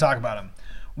and we can talk about them.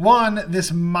 One,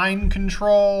 this mind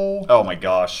control. Oh my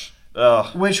gosh.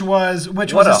 Ugh. Which was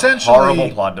what essentially a horrible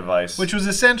plot device. Which was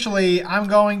essentially, I'm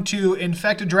going to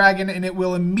infect a dragon and it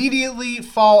will immediately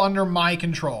fall under my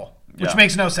control, which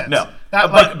makes no sense. No,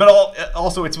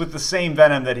 also it's with the same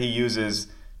venom that he uses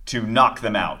to knock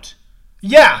them out.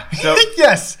 Yeah. So,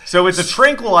 yes. So it's a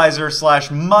tranquilizer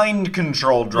 / mind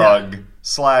control drug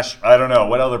 / I don't know,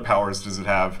 what other powers does it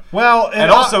have? Well,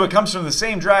 and also it comes from the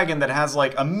same dragon that has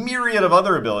a myriad of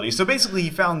other abilities. So basically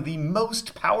he found the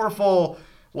most powerful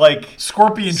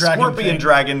scorpion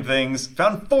dragon things.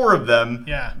 Found 4 of them.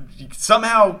 Yeah.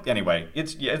 Somehow, anyway,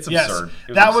 it's absurd.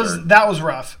 That was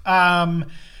rough.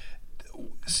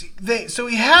 So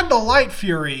he had the Light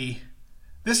Fury.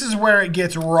 This is where it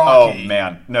gets rocky. Oh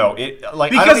man, no!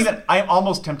 I'm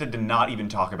almost tempted to not even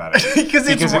talk about it because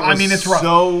it's rough.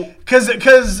 So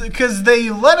because they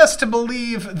led us to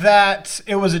believe that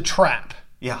it was a trap.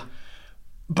 Yeah.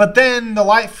 But then the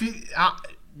Light Fury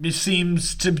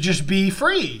seems to just be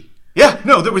free. Yeah,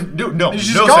 no, there was no It's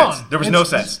just sense. gone. There was no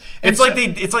sense. It's like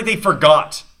they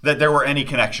forgot that there were any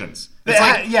connections. It's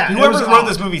like whoever wrote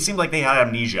this movie seemed like they had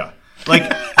amnesia.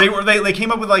 Like they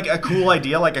came up with like a cool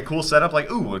idea, like a cool setup, like,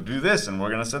 ooh, we'll do this and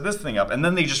we're gonna set this thing up, and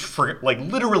then they just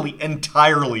literally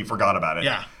entirely forgot about it.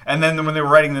 Yeah. And then when they were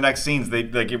writing the next scenes, they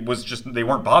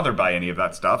weren't bothered by any of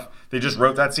that stuff. They just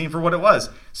wrote that scene for what it was.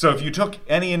 So if you took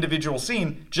any individual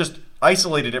scene, just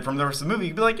isolated it from the rest of the movie,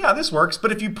 you'd be like, yeah, this works.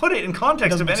 But if you put it in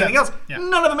context of anything else,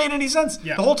 none of it made any sense.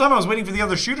 Yeah. The whole time I was waiting for the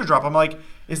other shoe to drop, I'm like,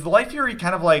 is the Light Fury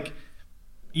kind of like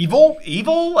evil?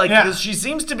 Like, she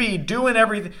seems to be doing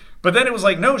everything. But then it was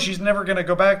like, no, she's never going to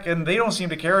go back, and they don't seem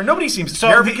to care, and nobody seems to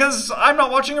care because I'm not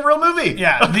watching a real movie.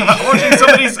 Yeah. I'm watching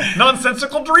somebody's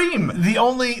nonsensical dream. The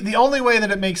only way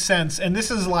that it makes sense, and this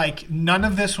is like, none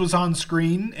of this was on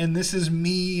screen, and this is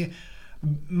my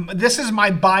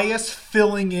bias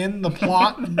filling in the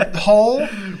plot hole.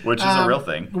 Which is a real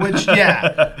thing.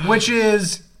 Which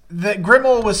is that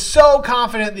Grimmel was so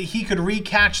confident that he could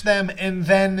recatch them and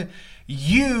then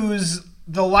use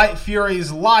the Light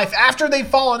Fury's life after they've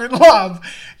fallen in love,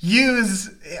 use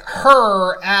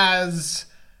her as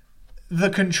the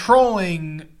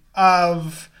controlling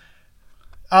of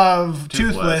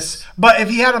Toothless. But if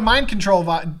he had a mind control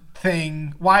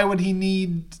thing, why would he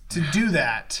need to do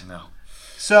that? No.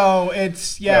 So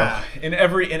it's No. In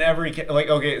every like,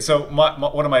 okay, so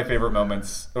one of my favorite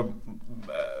moments,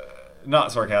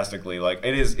 not sarcastically, like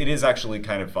it is actually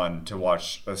kind of fun to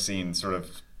watch a scene sort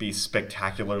of be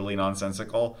spectacularly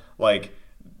nonsensical. Like,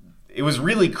 it was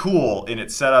really cool in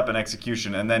its setup and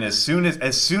execution, and then as soon as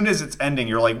it's ending,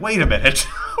 you're like, wait a minute,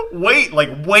 wait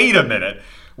a minute.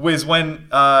 Was when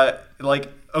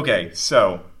okay,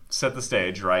 so set the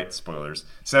stage, right? Spoilers.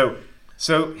 So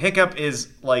Hiccup is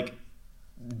like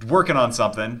working on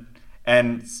something,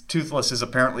 and Toothless is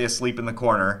apparently asleep in the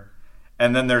corner,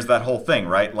 and then there's that whole thing,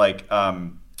 right? Like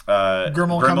Grimmel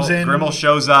comes in. Grimmel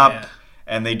shows up. Yeah.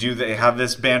 And they have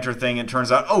this banter thing. And it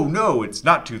turns out, oh no, it's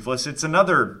not Toothless. It's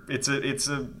another. It's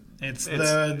the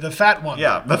fat one.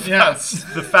 Yeah, the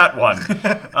fat one.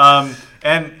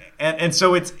 And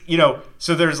so it's,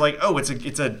 so there's like, oh, it's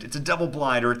a double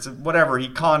blind, or it's a whatever. He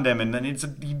conned him, and then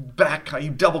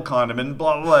you double conned him, and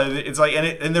blah blah. Blah. It's like,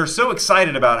 and they're so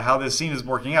excited about how this scene is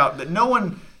working out that no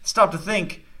one stopped to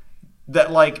think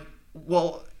that, like,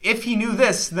 well, if he knew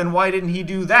this, then why didn't he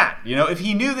do that? If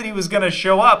he knew that he was going to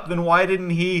show up, then why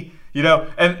didn't he?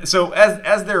 And so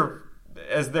as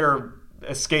they're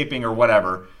escaping or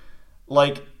whatever,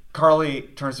 like, Carly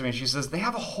turns to me and she says, they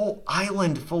have a whole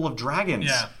island full of dragons.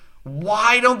 Yeah.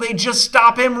 Why don't they just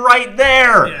stop him right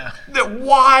there? Yeah.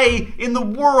 Why in the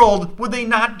world would they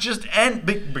not just end?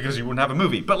 Because you wouldn't have a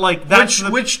movie. But like that's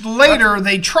which later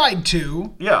they tried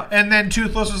to. Yeah. And then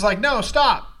Toothless was like, no,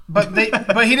 stop. But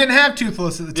he didn't have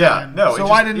Toothless at the time. Yeah, no. So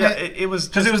why didn't it was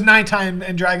because it was nighttime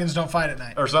and dragons don't fight at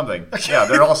night or something. Yeah,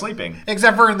 they're all sleeping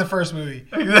except for in the first movie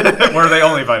where they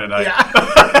only fight at night.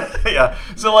 Yeah. Yeah.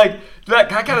 So like that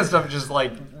kind of stuff just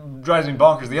like drives me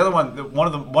bonkers. The other one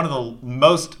of the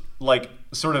most like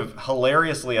sort of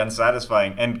hilariously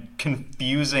unsatisfying and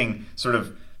confusing sort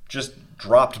of just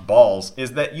dropped balls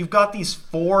is that you've got these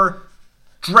 4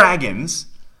 dragons,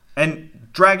 and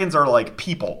dragons are like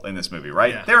people in this movie,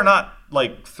 right? Yeah. They're not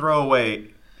like throwaway,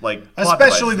 like,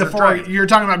 especially the 4 dragons. You're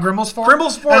talking about Grimmel's 4?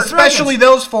 Grimmel's 4 especially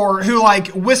dragons. Those 4 who like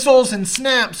whistles and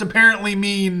snaps apparently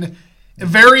mean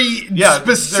very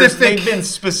specific. They've been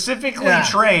specifically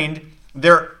trained.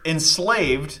 They're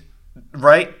enslaved,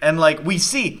 right? And like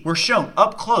we're shown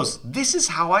up close, this is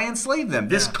how I enslave them.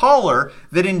 This collar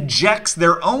that injects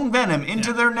their own venom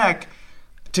into their neck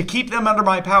to keep them under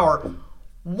my power.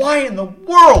 Why in the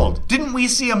world didn't we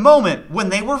see a moment when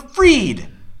they were freed?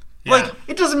 Yeah. Like,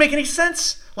 it doesn't make any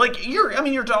sense. Like, you're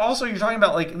talking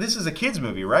about, like, this is a kid's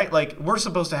movie, right? Like, we're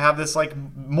supposed to have this, like,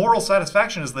 moral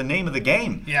satisfaction is the name of the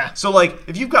game. Yeah. So, like,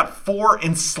 if you've got 4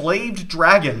 enslaved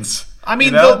dragons, I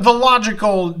mean, the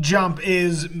logical jump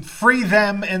is free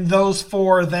them, and those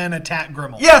 4 then attack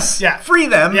Grimmel. Yes. Yeah. Free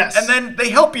them. Yes. And then they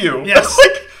help you. Yes.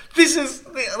 Like, this is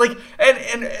like,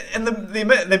 and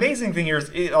the amazing thing here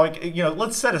is, like,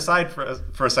 let's set aside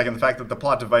for a second the fact that the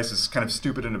plot device is kind of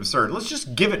stupid and absurd. Let's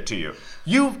just give it to you.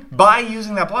 By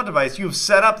using that plot device, you've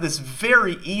set up this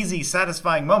very easy,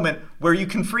 satisfying moment where you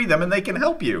can free them and they can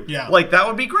help you. Yeah. Like, that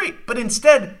would be great. But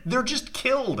instead, they're just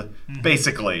killed,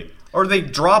 basically. Or they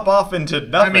drop off into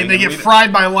nothing. I mean, they get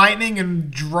fried by lightning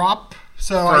and drop.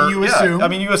 So you assume. I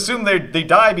mean, you assume they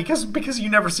die because you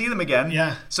never see them again.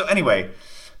 Yeah. So anyway,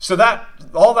 that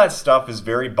all that stuff is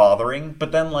very bothering.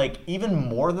 But then, like, even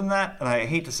more than that, and I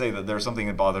hate to say that there's something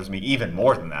that bothers me even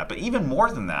more than that, but even more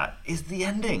than that is the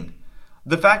ending.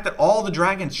 The fact that all the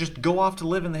dragons just go off to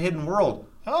live in the hidden world.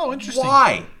 Oh, interesting.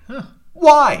 Why? Huh.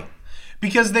 Why?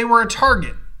 Because they were a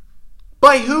target.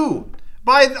 By who?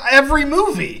 By every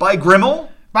movie. By Grimmel?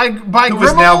 By who Grimmel,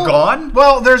 was now gone?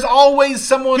 Well, there's always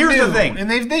someone new. Here's the thing. And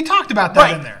they talked about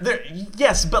that in there.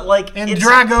 Yes, but like... And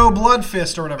Drago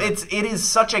Bloodfist or whatever. It is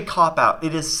such a cop-out.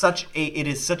 It is such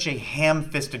a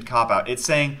ham-fisted cop-out. It's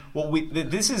saying, well,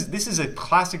 this is a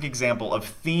classic example of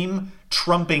theme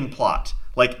trumping plot.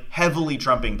 Like, heavily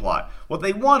trumping plot. What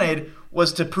they wanted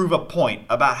was to prove a point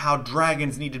about how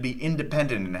dragons need to be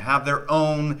independent and have their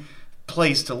own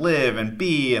place to live and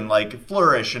be and, like,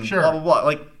 flourish and blah, blah, blah.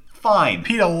 Like, fine.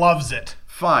 PETA loves it.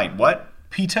 Fine. What?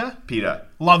 PETA? PETA.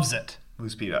 Loves it.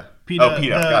 Who's PETA? PETA. Oh,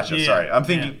 PETA. Gotcha. Yeah, sorry. I'm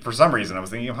thinking, for some reason, I was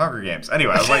thinking of Hunger Games.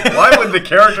 Anyway, I was like, why would the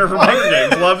character from Hunger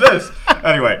Games love this?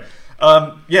 Anyway,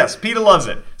 yes, PETA loves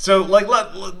it. So, like,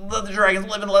 let the dragons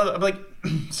live and let... Like,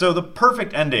 so the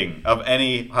perfect ending of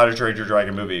any How to Train Your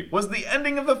Dragon movie was the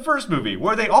ending of the first movie,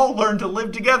 where they all learned to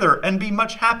live together and be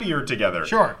much happier together.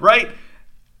 Sure. Right?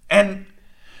 And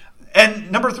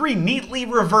number 3 neatly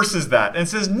reverses that and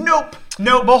says, nope.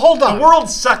 But hold on. The world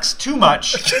sucks too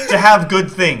much to have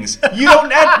good things. You don't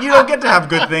get to have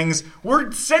good things.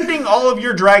 We're sending all of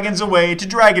your dragons away to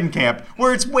Dragon Camp,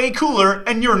 where it's way cooler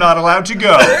and you're not allowed to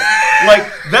go.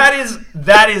 Like, that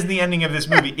is the ending of this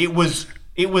movie. It was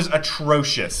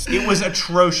atrocious. It was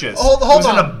atrocious. Hold it was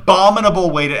on. an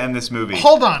abominable way to end this movie.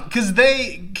 Hold on, because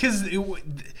they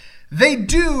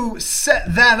do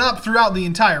set that up throughout the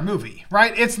entire movie,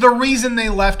 right? It's the reason they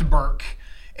left Burke,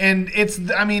 and it's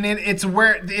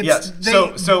where it's.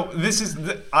 Yeah. So this is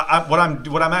what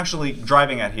I'm actually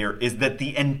driving at here is that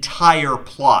the entire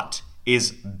plot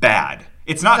is bad.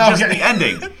 It's not just the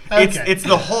ending. It's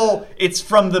the whole. It's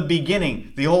from the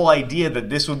beginning. The whole idea that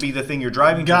this would be the thing you're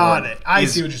driving toward. Got it. I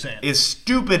see what you're saying. Is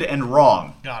stupid and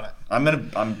wrong. Got it.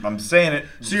 I'm saying it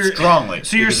strongly.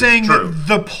 So you're saying that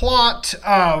the plot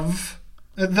of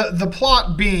the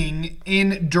plot being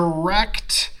in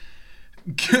direct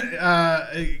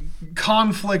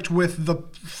conflict with the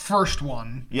first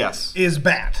one. Yes. Is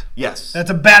bad. Yes.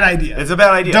 That's a bad idea. It's a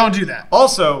bad idea. Don't do that.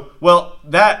 Also, well,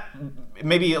 that.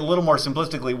 Maybe a little more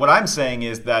simplistically, what I'm saying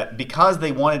is that because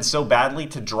they wanted so badly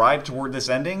to drive toward this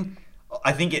ending,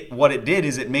 I think what it did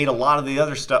is it made a lot of the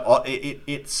other stuff,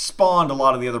 it spawned a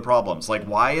lot of the other problems. Like,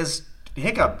 why is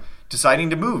Hiccup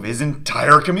deciding to move his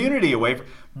entire community away from,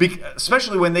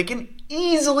 especially when they can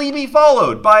easily be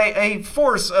followed by a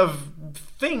force of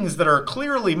things that are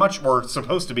clearly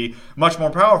supposed to be much more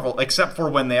powerful, except for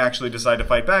when they actually decide to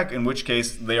fight back, in which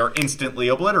case they are instantly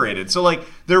obliterated. So, like,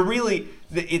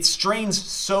 it strains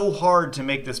so hard to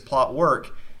make this plot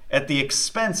work at the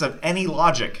expense of any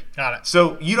logic. Got it.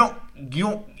 So you don't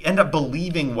end up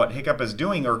believing what Hiccup is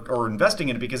doing or investing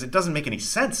in it because it doesn't make any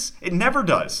sense. It never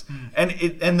does.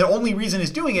 And the only reason he's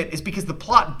doing it is because the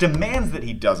plot demands that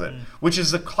he does it, which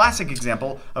is a classic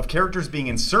example of characters being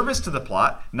in service to the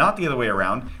plot, not the other way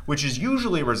around, which is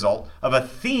usually a result of a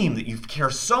theme that you care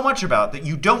so much about that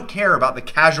you don't care about the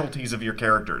casualties of your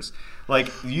characters. Like,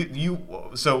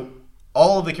 so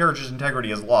all of the characters'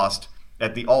 integrity is lost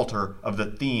at the altar of the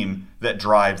theme that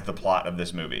drives the plot of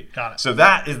this movie. Got it. So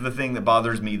that is the thing that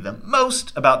bothers me the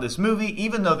most about this movie,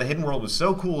 even though the hidden world was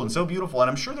so cool and so beautiful,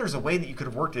 and I'm sure there's a way that you could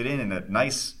have worked it in a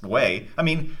nice way. I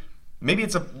mean, maybe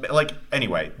it's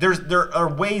anyway, there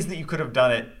are ways that you could have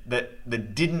done it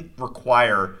that didn't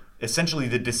require essentially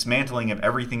the dismantling of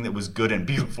everything that was good and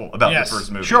beautiful about the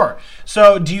first movie. Sure.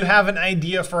 So do you have an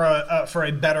idea for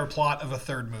a better plot of a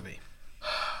third movie?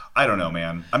 I don't know,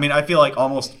 man. I mean, I feel like I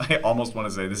almost want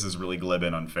to say this is really glib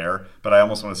and unfair, but I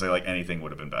almost want to say like anything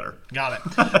would have been better. Got it.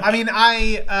 I mean,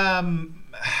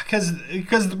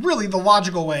 because really the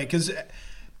logical way, because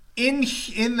in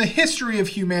the history of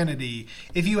humanity,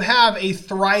 if you have a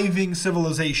thriving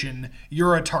civilization,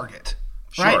 you're a target,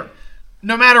 right? Sure.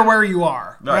 No matter where you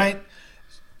are, right?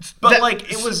 But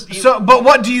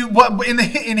what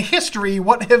in history?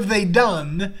 What have they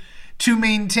done to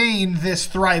maintain this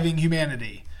thriving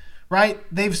humanity? Right?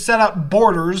 They've set up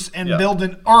borders and built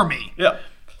an army. Yeah.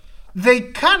 They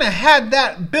kind of had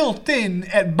that built in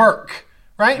at Burke,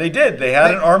 right? They did. They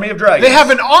had an army of dragons. They have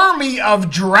an army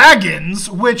of dragons,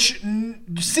 which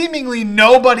seemingly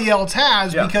nobody else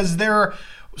has because they're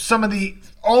some of the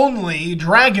only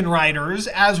dragon riders,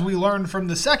 as we learned from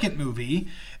the second movie.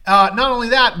 Not only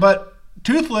that, but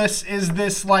Toothless is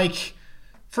this, like,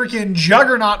 freaking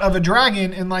juggernaut of a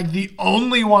dragon and, like, the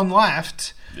only one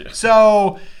left. Yeah.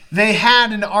 So they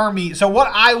had an army. So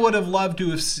what I would have loved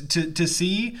to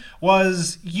see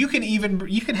was you can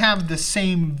have the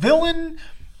same villain,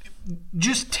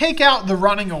 just take out the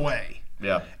running away.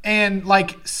 Yeah. And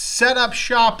like set up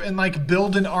shop and like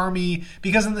build an army,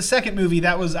 because in the second movie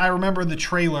I remember the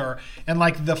trailer and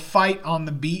like the fight on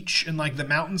the beach and like the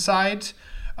mountainside,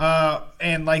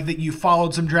 and like that you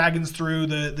followed some dragons through,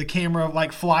 the camera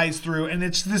like flies through, and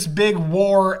it's this big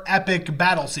war epic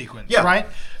battle sequence, right?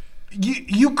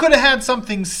 You could have had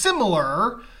something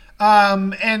similar,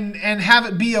 and have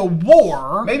it be a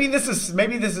war. Maybe this is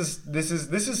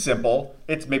simple.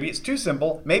 Maybe it's too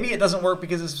simple. Maybe it doesn't work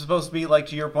because it's supposed to be, like,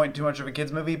 to your point, too much of a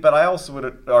kids movie. But I also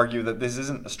would argue that this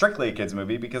isn't strictly a kids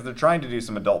movie because they're trying to do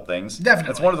some adult things. Definitely,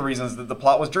 that's one of the reasons that the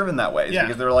plot was driven that way.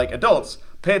 Because they're like, adults,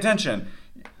 pay attention.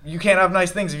 You can't have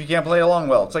nice things if you can't play along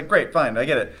well. It's like, great, fine, I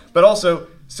get it. But also,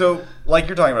 so like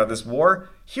you're talking about this war.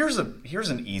 Here's an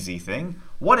easy thing.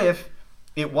 What if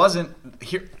it wasn't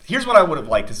here's what I would have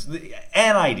liked.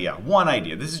 One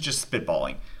idea. This is just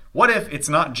spitballing. What if it's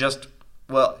not just,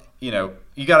 well, you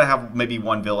got to have maybe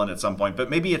one villain at some point, but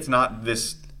maybe it's not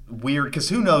this weird, because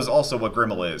who knows also what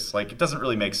Grimmel is. Like, it doesn't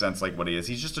really make sense, like, what he is.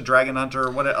 He's just a dragon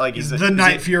hunter. He's the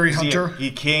Night Fury hunter. He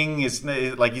king is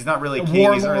like, he's not really a king.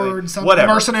 Warlord, he's not really, something.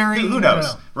 Whatever. Mercenary. Who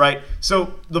knows, right?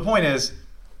 So the point is,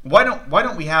 why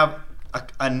don't we have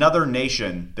another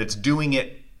nation that's doing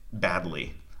it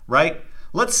badly, right?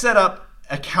 Let's set up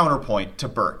a counterpoint to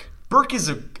Berk. Berk is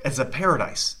a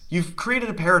paradise. You've created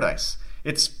a paradise.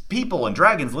 It's people and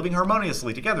dragons living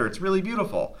harmoniously together. It's really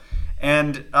beautiful.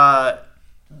 And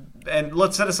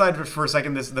let's set aside for a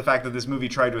second the fact that this movie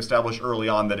tried to establish early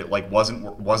on that it like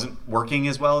wasn't working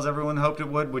as well as everyone hoped it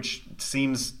would, which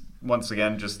seems, once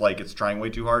again, just like it's trying way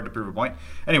too hard to prove a point.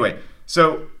 Anyway,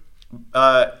 so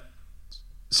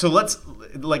let's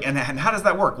like, and how does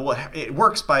that work? Well, it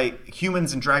works by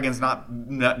humans and dragons.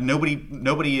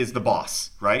 Nobody is the boss,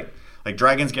 right? Like,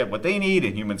 dragons get what they need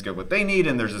and humans get what they need,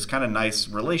 and there's this kind of nice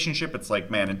relationship. It's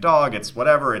like man and dog. It's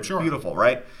whatever. It's beautiful,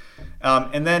 right?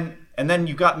 And then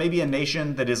you've got maybe a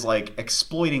nation that is like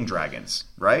exploiting dragons,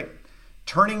 right?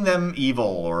 Turning them evil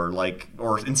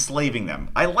or enslaving them.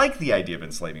 I like the idea of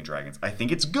enslaving dragons. I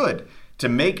think it's good to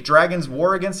make dragons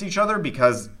war against each other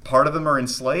because part of them are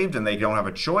enslaved and they don't have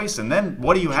a choice. And then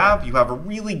what do you have? You have a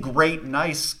really great,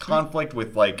 nice conflict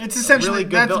with like it's essentially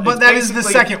really good. But that is the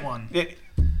second one.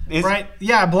 Right?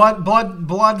 Yeah,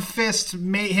 Blood Fist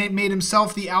made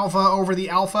himself the alpha over the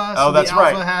alpha. So that's the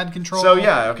alpha right. had control. So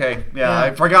okay. Yeah.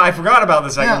 I forgot about the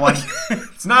second one.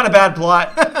 It's not a bad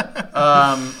plot.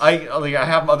 I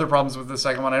have other problems with the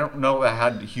second one. I don't know if I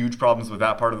had huge problems with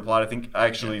that part of the plot. I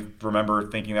actually remember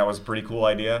thinking that was a pretty cool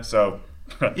idea. So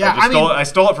yeah, I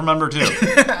stole it from number 2.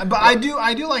 But I do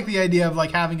like the idea of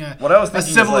like having a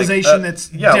civilization that's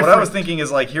different. What I was thinking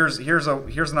is like here's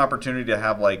an opportunity to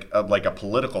have like a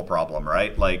political problem,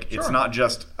 right? Like it's not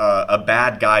just a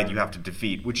bad guy you have to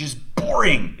defeat, which is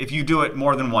boring if you do it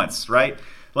more than once, right?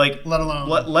 Like let alone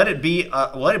let it be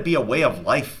a way of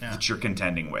life that you're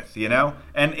contending with,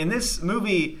 And in this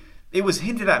movie, it was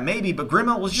hinted at maybe, but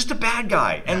Grimmel was just a bad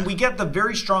guy. And we get the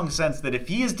very strong sense that if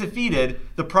he is defeated,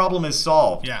 the problem is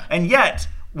solved. Yeah. And yet,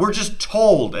 we're just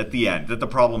told at the end that the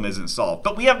problem isn't solved.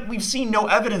 But we've seen no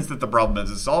evidence that the problem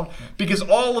isn't solved because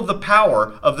all of the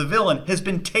power of the villain has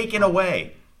been taken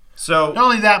away. So not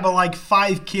only that, but like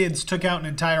 5 kids took out an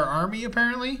entire army,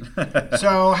 apparently.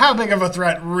 So how big of a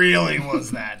threat really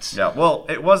was that? Yeah, well,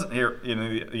 it wasn't here.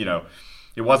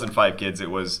 It wasn't 5 kids. It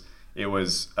was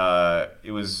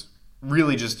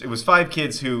really just, it was 5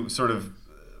 kids who sort of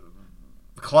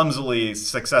clumsily,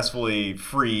 successfully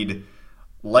freed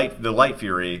the Light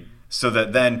Fury so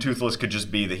that then Toothless could just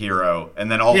be the hero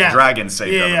and then all the dragons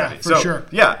saved everybody. Yeah, for sure.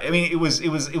 Yeah, I mean, it was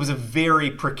a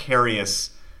very precarious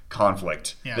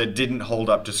conflict that didn't hold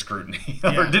up to scrutiny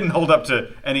or didn't hold up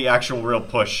to any actual real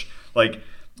push. Like,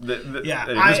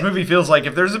 this movie feels like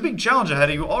if there's a big challenge ahead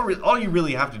of you, all you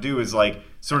really have to do is like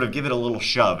sort of give it a little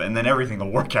shove, and then everything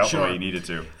will work out the way you need it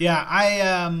to.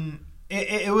 Yeah,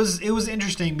 it was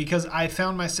interesting because I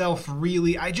found myself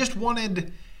really, I just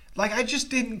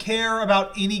didn't care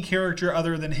about any character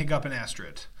other than Hiccup and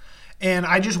Astrid. And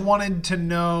I just wanted to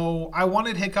know, I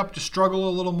wanted Hiccup to struggle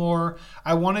a little more.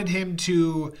 I wanted him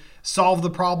to solve the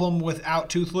problem without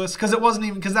Toothless. Because that was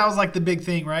like the big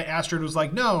thing, right? Astrid was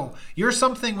like, no, you're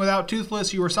something without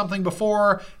Toothless. You were something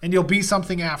before and you'll be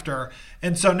something after.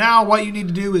 And so now what you need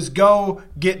to do is go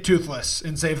get Toothless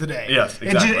and save the day. Yes,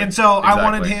 exactly. And so exactly.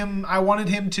 I wanted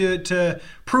him to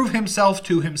prove himself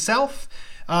to himself.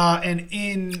 And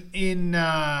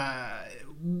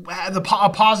a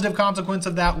positive consequence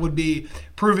of that would be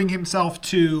proving himself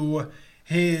to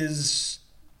his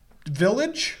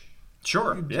village,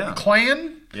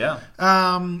 clan,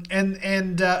 I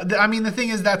mean, the thing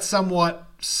is that's somewhat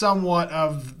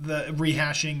of the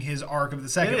rehashing his arc of the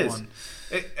second one.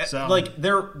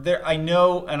 I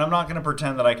know, and I'm not going to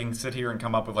pretend that I can sit here and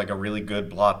come up with like a really good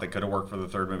plot that could have worked for the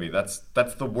third movie. That's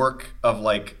the work of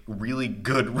like really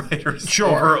good writers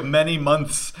over many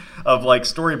months of like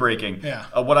story breaking. Yeah.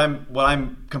 What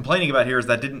I'm complaining about here is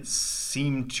that didn't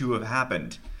seem to have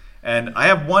happened. And I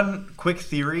have one quick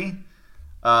theory.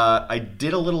 I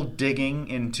did a little digging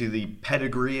into the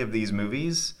pedigree of these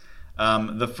movies.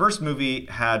 The first movie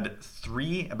had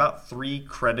about three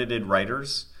credited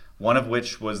writers, one of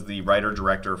which was the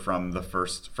writer-director from the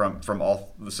first, from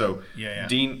all. So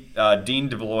Dean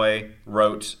DeVloy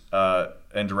wrote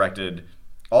and directed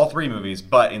all three movies,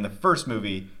 but in the first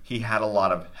movie, he had a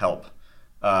lot of help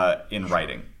in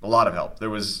writing. A lot of help. There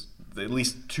was at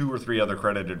least 2 or 3 other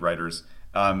credited writers.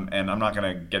 And I'm not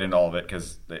going to get into all of it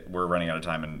because we're running out of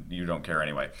time and you don't care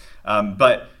anyway.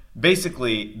 But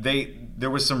basically, there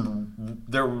was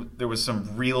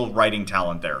some real writing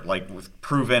talent there, like with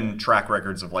proven track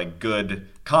records of like good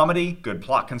comedy, good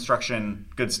plot construction,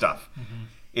 good stuff. Mm-hmm.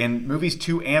 In movies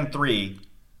 2 and 3,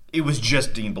 it was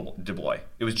just Dean DeBlois.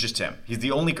 It was just him. He's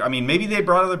the only. I mean, maybe they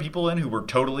brought other people in who were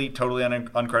totally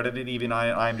uncredited, even on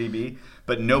IMDb.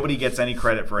 But nobody gets any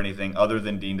credit for anything other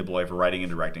than Dean DeBlois for writing and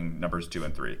directing numbers 2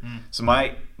 and 3. So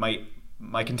my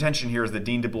contention here is that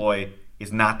Dean DeBlois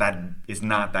is not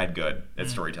that good at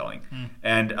storytelling,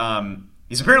 and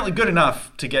he's apparently good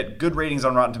enough to get good ratings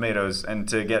on Rotten Tomatoes and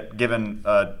to get given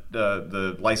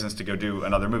the license to go do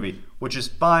another movie, which is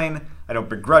fine. I don't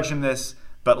begrudge him this,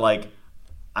 but like,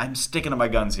 I'm sticking to my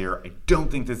guns here. I don't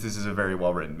think this is a very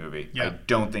well written movie. Yeah. I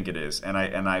don't think it is, and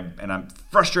I'm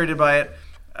frustrated by it.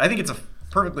 I think it's a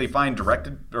perfectly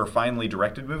finely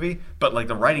directed movie, but like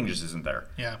the writing just isn't there.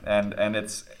 Yeah. And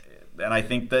I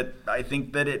think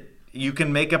that you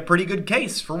can make a pretty good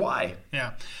case for why.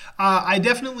 Yeah. I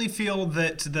definitely feel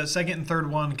that the second and third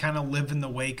one kind of live in the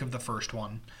wake of the first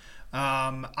one.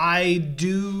 I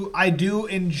do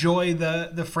enjoy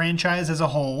the franchise as a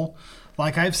whole,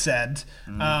 like I've said,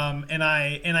 and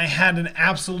I had an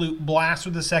absolute blast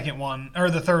with the second one,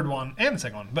 or the third one, and the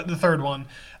second one, but the third one,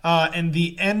 and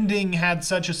the ending had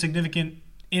such a significant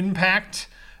impact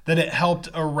that it helped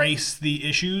erase the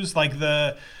issues, like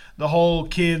the whole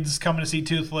kids coming to see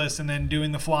Toothless and then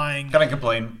doing the flying. Can I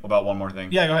complain about one more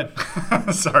thing? Yeah, go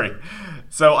ahead. Sorry.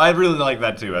 So I really like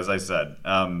that too, as I said,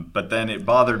 but then it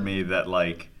bothered me that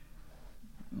like.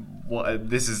 Well,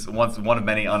 this is one of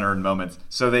many unearned moments.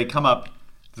 So they come up,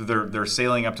 they're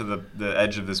sailing up to the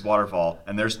edge of this waterfall,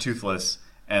 and there's Toothless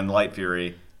and Light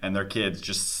Fury and their kids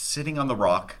just sitting on the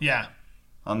rock. Yeah.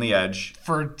 On the edge.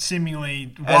 For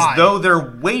seemingly why? As though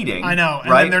they're waiting. I know, and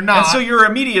right? then they're not. And so your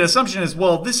immediate assumption is,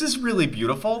 well, this is really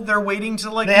beautiful. They're waiting to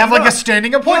like. They have like a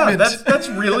standing appointment. Yeah, that's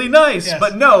really nice. Yes.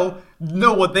 But no,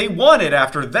 what they wanted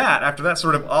after that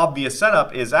sort of obvious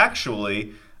setup is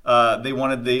actually they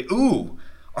wanted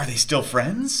are they still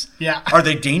friends? Yeah. Are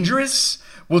they dangerous?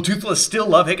 Will Toothless still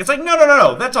love Hick? It's like,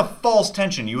 no. That's a false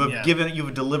tension. You have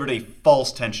delivered a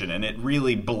false tension, and it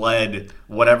really bled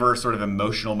whatever sort of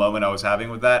emotional moment I was having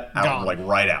with that out, like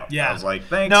right out. Yeah. I was like,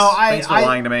 thanks for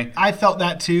lying to me. I felt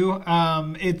that too.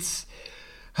 I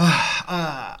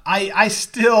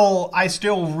still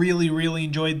really, really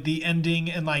enjoyed the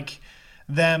ending and like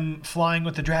them flying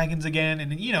with the dragons again,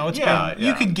 and you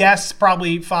could guess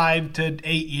probably 5 to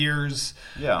 8 years.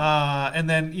 Yeah. And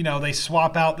then they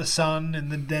swap out the son, and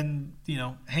then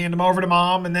hand him over to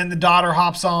mom, and then the daughter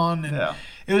hops on, and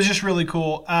it was just really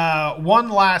cool. One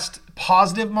last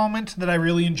positive moment that I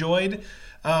really enjoyed.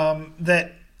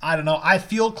 That I don't know. I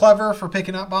feel clever for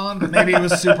picking up on, but maybe it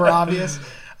was super obvious.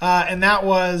 And that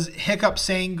was Hiccup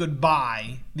saying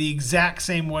goodbye the exact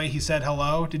same way he said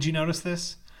hello. Did you notice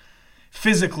this?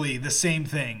 Physically the same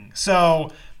thing.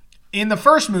 So in the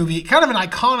first movie, kind of an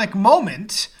iconic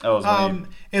moment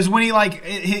is when he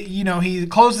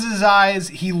closes his eyes,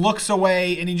 he looks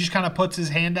away, and he just kind of puts his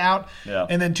hand out. Yeah.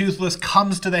 And then Toothless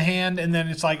comes to the hand, and then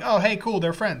it's like, oh, hey, cool,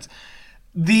 they're friends.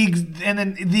 And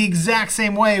then the exact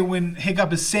same way when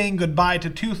Hiccup is saying goodbye to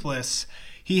Toothless,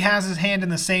 he has his hand in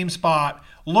the same spot,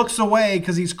 looks away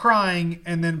because he's crying,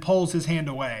 and then pulls his hand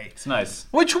away. It's nice.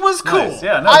 Which was cool. Nice.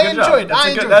 Yeah, I enjoyed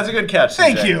it. That's a good catch.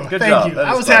 Thank you. Good job.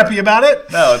 I was happy about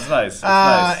it. No, it's nice.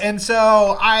 Nice. And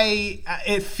so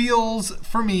it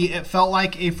felt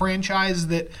like a franchise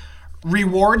that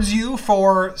rewards you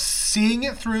for seeing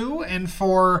it through and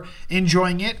for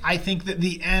enjoying it. I think that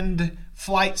the end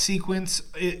flight sequence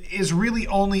is really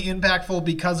only impactful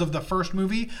because of the first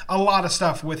movie. A lot of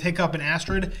stuff with Hiccup and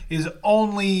Astrid is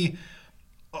only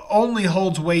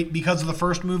holds weight because of the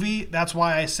first movie. That's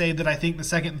why I say that I think the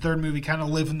second and third movie kind of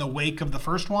live in the wake of the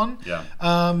first one. Yeah.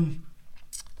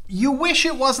 you wish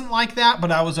it wasn't like that,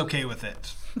 but I was okay with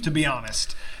it, to be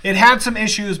honest. It had some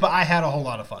issues, but I had a whole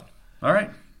lot of fun. All right.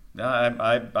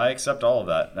 I accept all of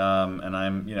that, and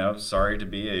I'm sorry to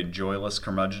be a joyless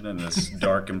curmudgeon in this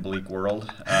dark and bleak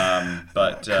world.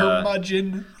 But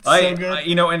curmudgeon, so good.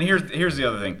 And here's the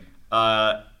other thing.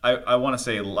 I want to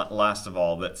say last of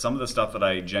all that some of the stuff that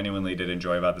I genuinely did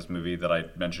enjoy about this movie that I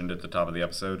mentioned at the top of the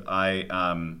episode,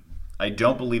 I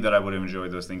don't believe that I would have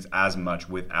enjoyed those things as much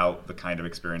without the kind of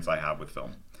experience I have with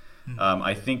film.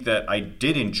 I think that I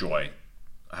did enjoy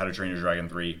How to Train Your Dragon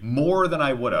 3 more than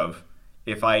I would have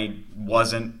if I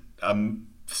wasn't a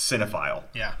cinephile.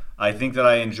 Yeah. I think that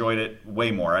I enjoyed it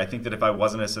way more. I think that if I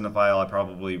wasn't a cinephile,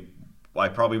 I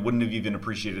probably wouldn't have even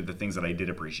appreciated the things that I did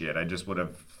appreciate. I just would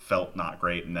have felt not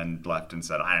great and then left and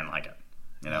said, I didn't like it.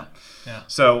 Yeah.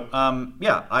 So,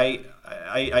 I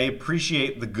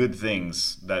appreciate the good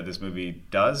things that this movie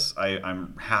does.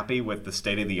 I'm happy with the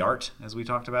state of the art, as we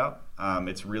talked about.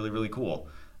 It's really, really cool.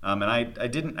 And I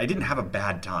didn't have a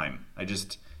bad time. I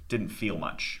just didn't feel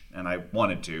much, and I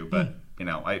wanted to, but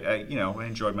I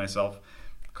enjoyed myself.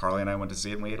 Carly and I went to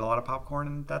see it, and we ate a lot of popcorn,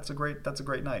 and that's a great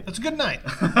night. That's a good night.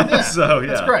 Yeah, so yeah,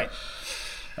 that's great.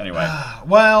 Anyway,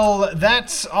 well,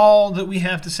 that's all that we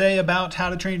have to say about How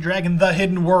to Train Your Dragon: The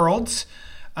Hidden Worlds.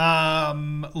 Now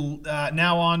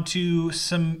on to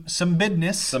some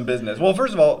business. Well,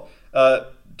 first of all,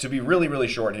 to be really, really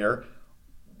short here,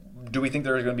 do we think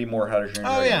there's going to be more How to Train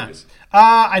Your Dragon movies?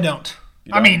 I don't.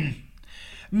 I mean,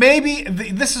 maybe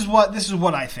this is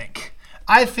what I think.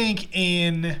 I think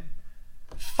in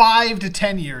 5 to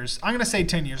 10 years, I'm going to say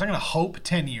 10 years. I'm going to hope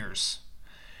 10 years.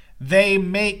 They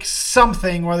make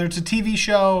something, whether it's a TV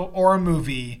show or a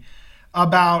movie,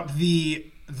 about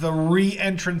the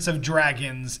re-entrance of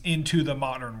dragons into the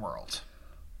modern world.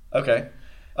 Okay.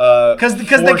 Because they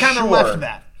kind of left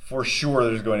that. For sure,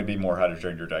 there's going to be more How to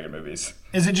Train Your Dragon movies.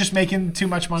 Is it just making too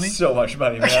much money? So much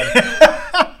money, man.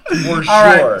 For sure.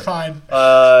 All right, fine.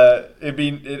 I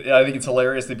think it's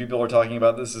hilarious that people are talking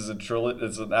about this as a trilogy.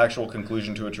 It's an actual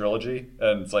conclusion to a trilogy,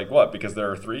 and it's like, what? Because there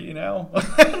are 3 now.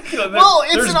 Well,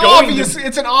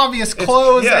 it's an obvious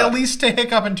close, at least to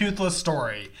Hiccup and Toothless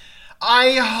story.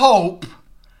 I hope.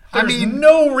 There's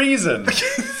no reason.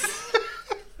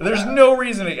 There's no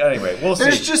reason. Anyway, we'll see.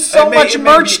 There's just so much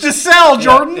merch to sell,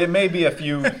 Jordan. It may be a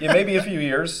few. It may be a few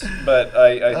years, but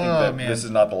I think that this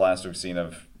is not the last we've seen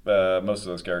of most of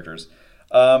those characters.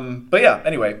 But yeah,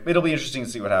 anyway, it'll be interesting to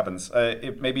see what happens.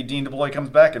 Maybe Dean DeBloy comes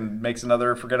back and makes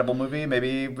another forgettable movie.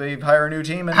 Maybe they hire a new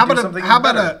team and do something How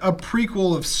better. about a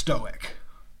prequel of Stoic?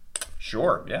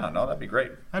 Sure. Yeah. No, that'd be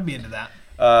great. I'd be into that.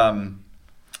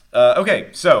 Okay.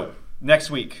 So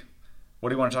next week, what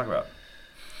do you want to talk about?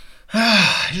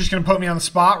 You're just gonna put me on the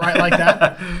spot, right, like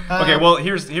that? Okay. Well,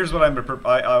 here's what I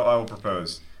will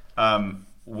propose.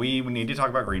 We need to talk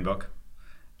about Green Book.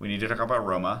 We need to talk about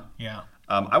Roma. Yeah.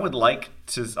 I would like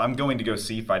to. I'm going to go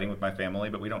see Fighting with My Family,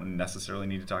 but we don't necessarily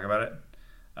need to talk about it.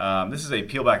 This is a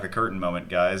peel back the curtain moment,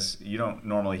 guys. You don't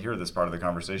normally hear this part of the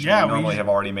conversation. Yeah, we normally have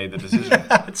already made the decision.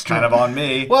 It's kind of on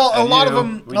me. Well, a lot of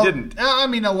them we didn't. I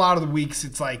mean, a lot of the weeks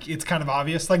it's kind of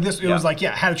obvious. Like this, it was like,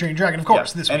 How to Train Your Dragon, of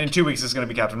course. This week. And in 2 weeks it's going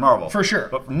to be Captain Marvel for sure.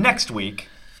 But next week,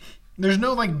 there's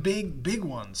no like big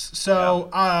ones. So,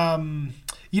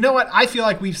 you know what? I feel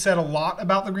like we've said a lot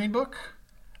about the Green Book.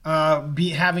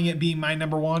 Having it being my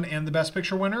number 1 and the Best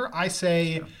Picture winner, I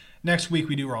say next week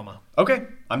we do Roma. Okay,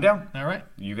 I'm down. All right.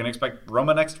 You can expect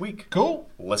Roma next week. Cool.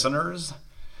 Listeners.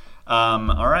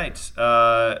 All right.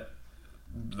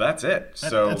 That's it.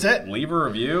 That's it. Leave a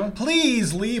review.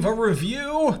 Please leave a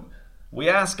review. We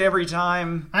ask every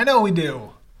time. I know we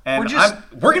do. And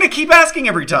we're going to keep asking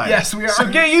every time. Yes, we are.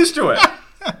 So get used to it.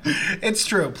 It's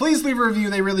true. Please leave a review.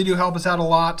 They really do help us out a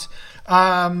lot.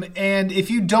 And if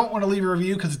you don't want to leave a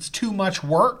review because it's too much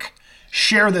work,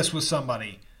 share this with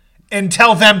somebody and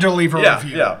tell them to leave a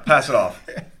review. Yeah, pass it off.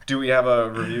 Do we have a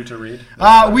review to read?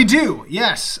 We do,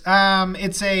 yes.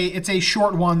 It's a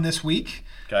short one this week.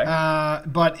 Okay.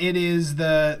 But it is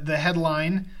the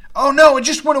headline. Oh no, it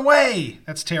just went away.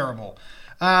 That's terrible.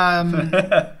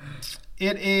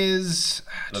 It is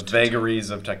the vagaries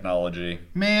of technology.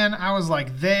 Man, I was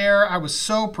like there. I was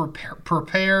so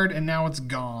prepared, and now it's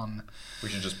gone. We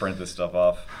should just print this stuff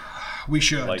off. We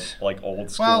should. Like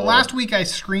old school. Well, last week I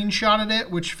screenshotted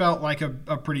it, which felt like a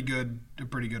pretty good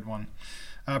one.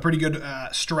 A pretty good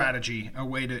strategy, a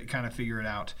way to kind of figure it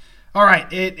out. All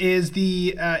right, it is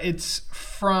it's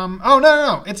from. Oh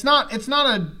no! It's not.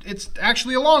 It's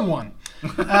actually a long one.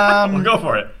 We'll go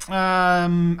for it.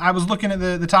 I was looking at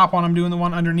the top one. I'm doing the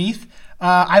one underneath.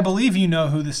 I believe you know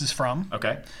who this is from.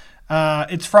 Okay.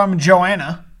 It's from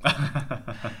Joanna.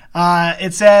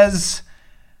 It says,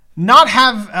 not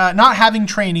having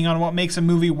training on what makes a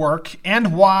movie work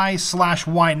and why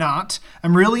not.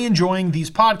 I'm really enjoying these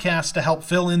podcasts to help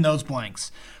fill in those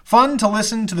blanks. Fun to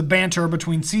listen to the banter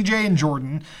between CJ and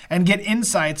Jordan and get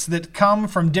insights that come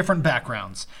from different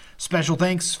backgrounds. Special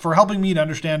thanks for helping me to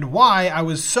understand why I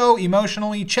was so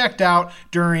emotionally checked out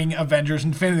during Avengers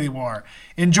Infinity War.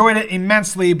 Enjoyed it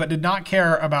immensely, but did not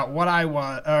care about what I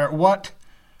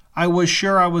was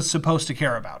sure I was supposed to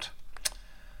care about.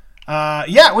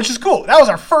 Which is cool. That was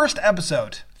our first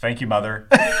episode. Thank you, Mother.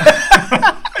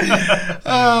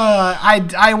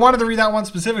 I wanted to read that one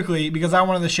specifically because I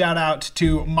wanted to shout out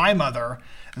to my mother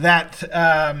that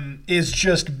is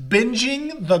just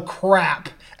binging the crap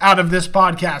out of this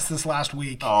podcast this last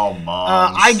week. Oh,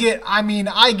 Mom.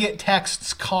 I get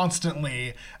texts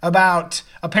constantly about,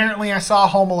 apparently I saw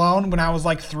Home Alone when I was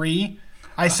like 3.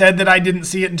 I said that I didn't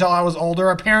see it until I was older.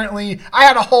 Apparently, I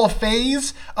had a whole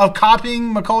phase of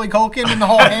copying Macaulay Culkin and the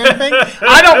whole hand thing.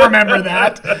 I don't remember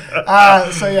that.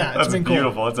 It's been cool.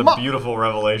 Beautiful. It's a beautiful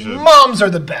revelation. Moms are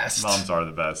the best. Moms are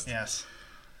the best. Yes.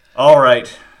 All right.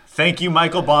 Thank you,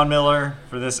 Michael Bondmiller,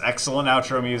 for this excellent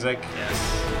outro music.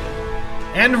 Yes.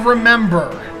 And remember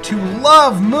to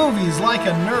love movies like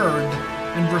a nerd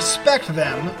and respect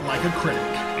them like a critic.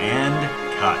 And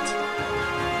cut.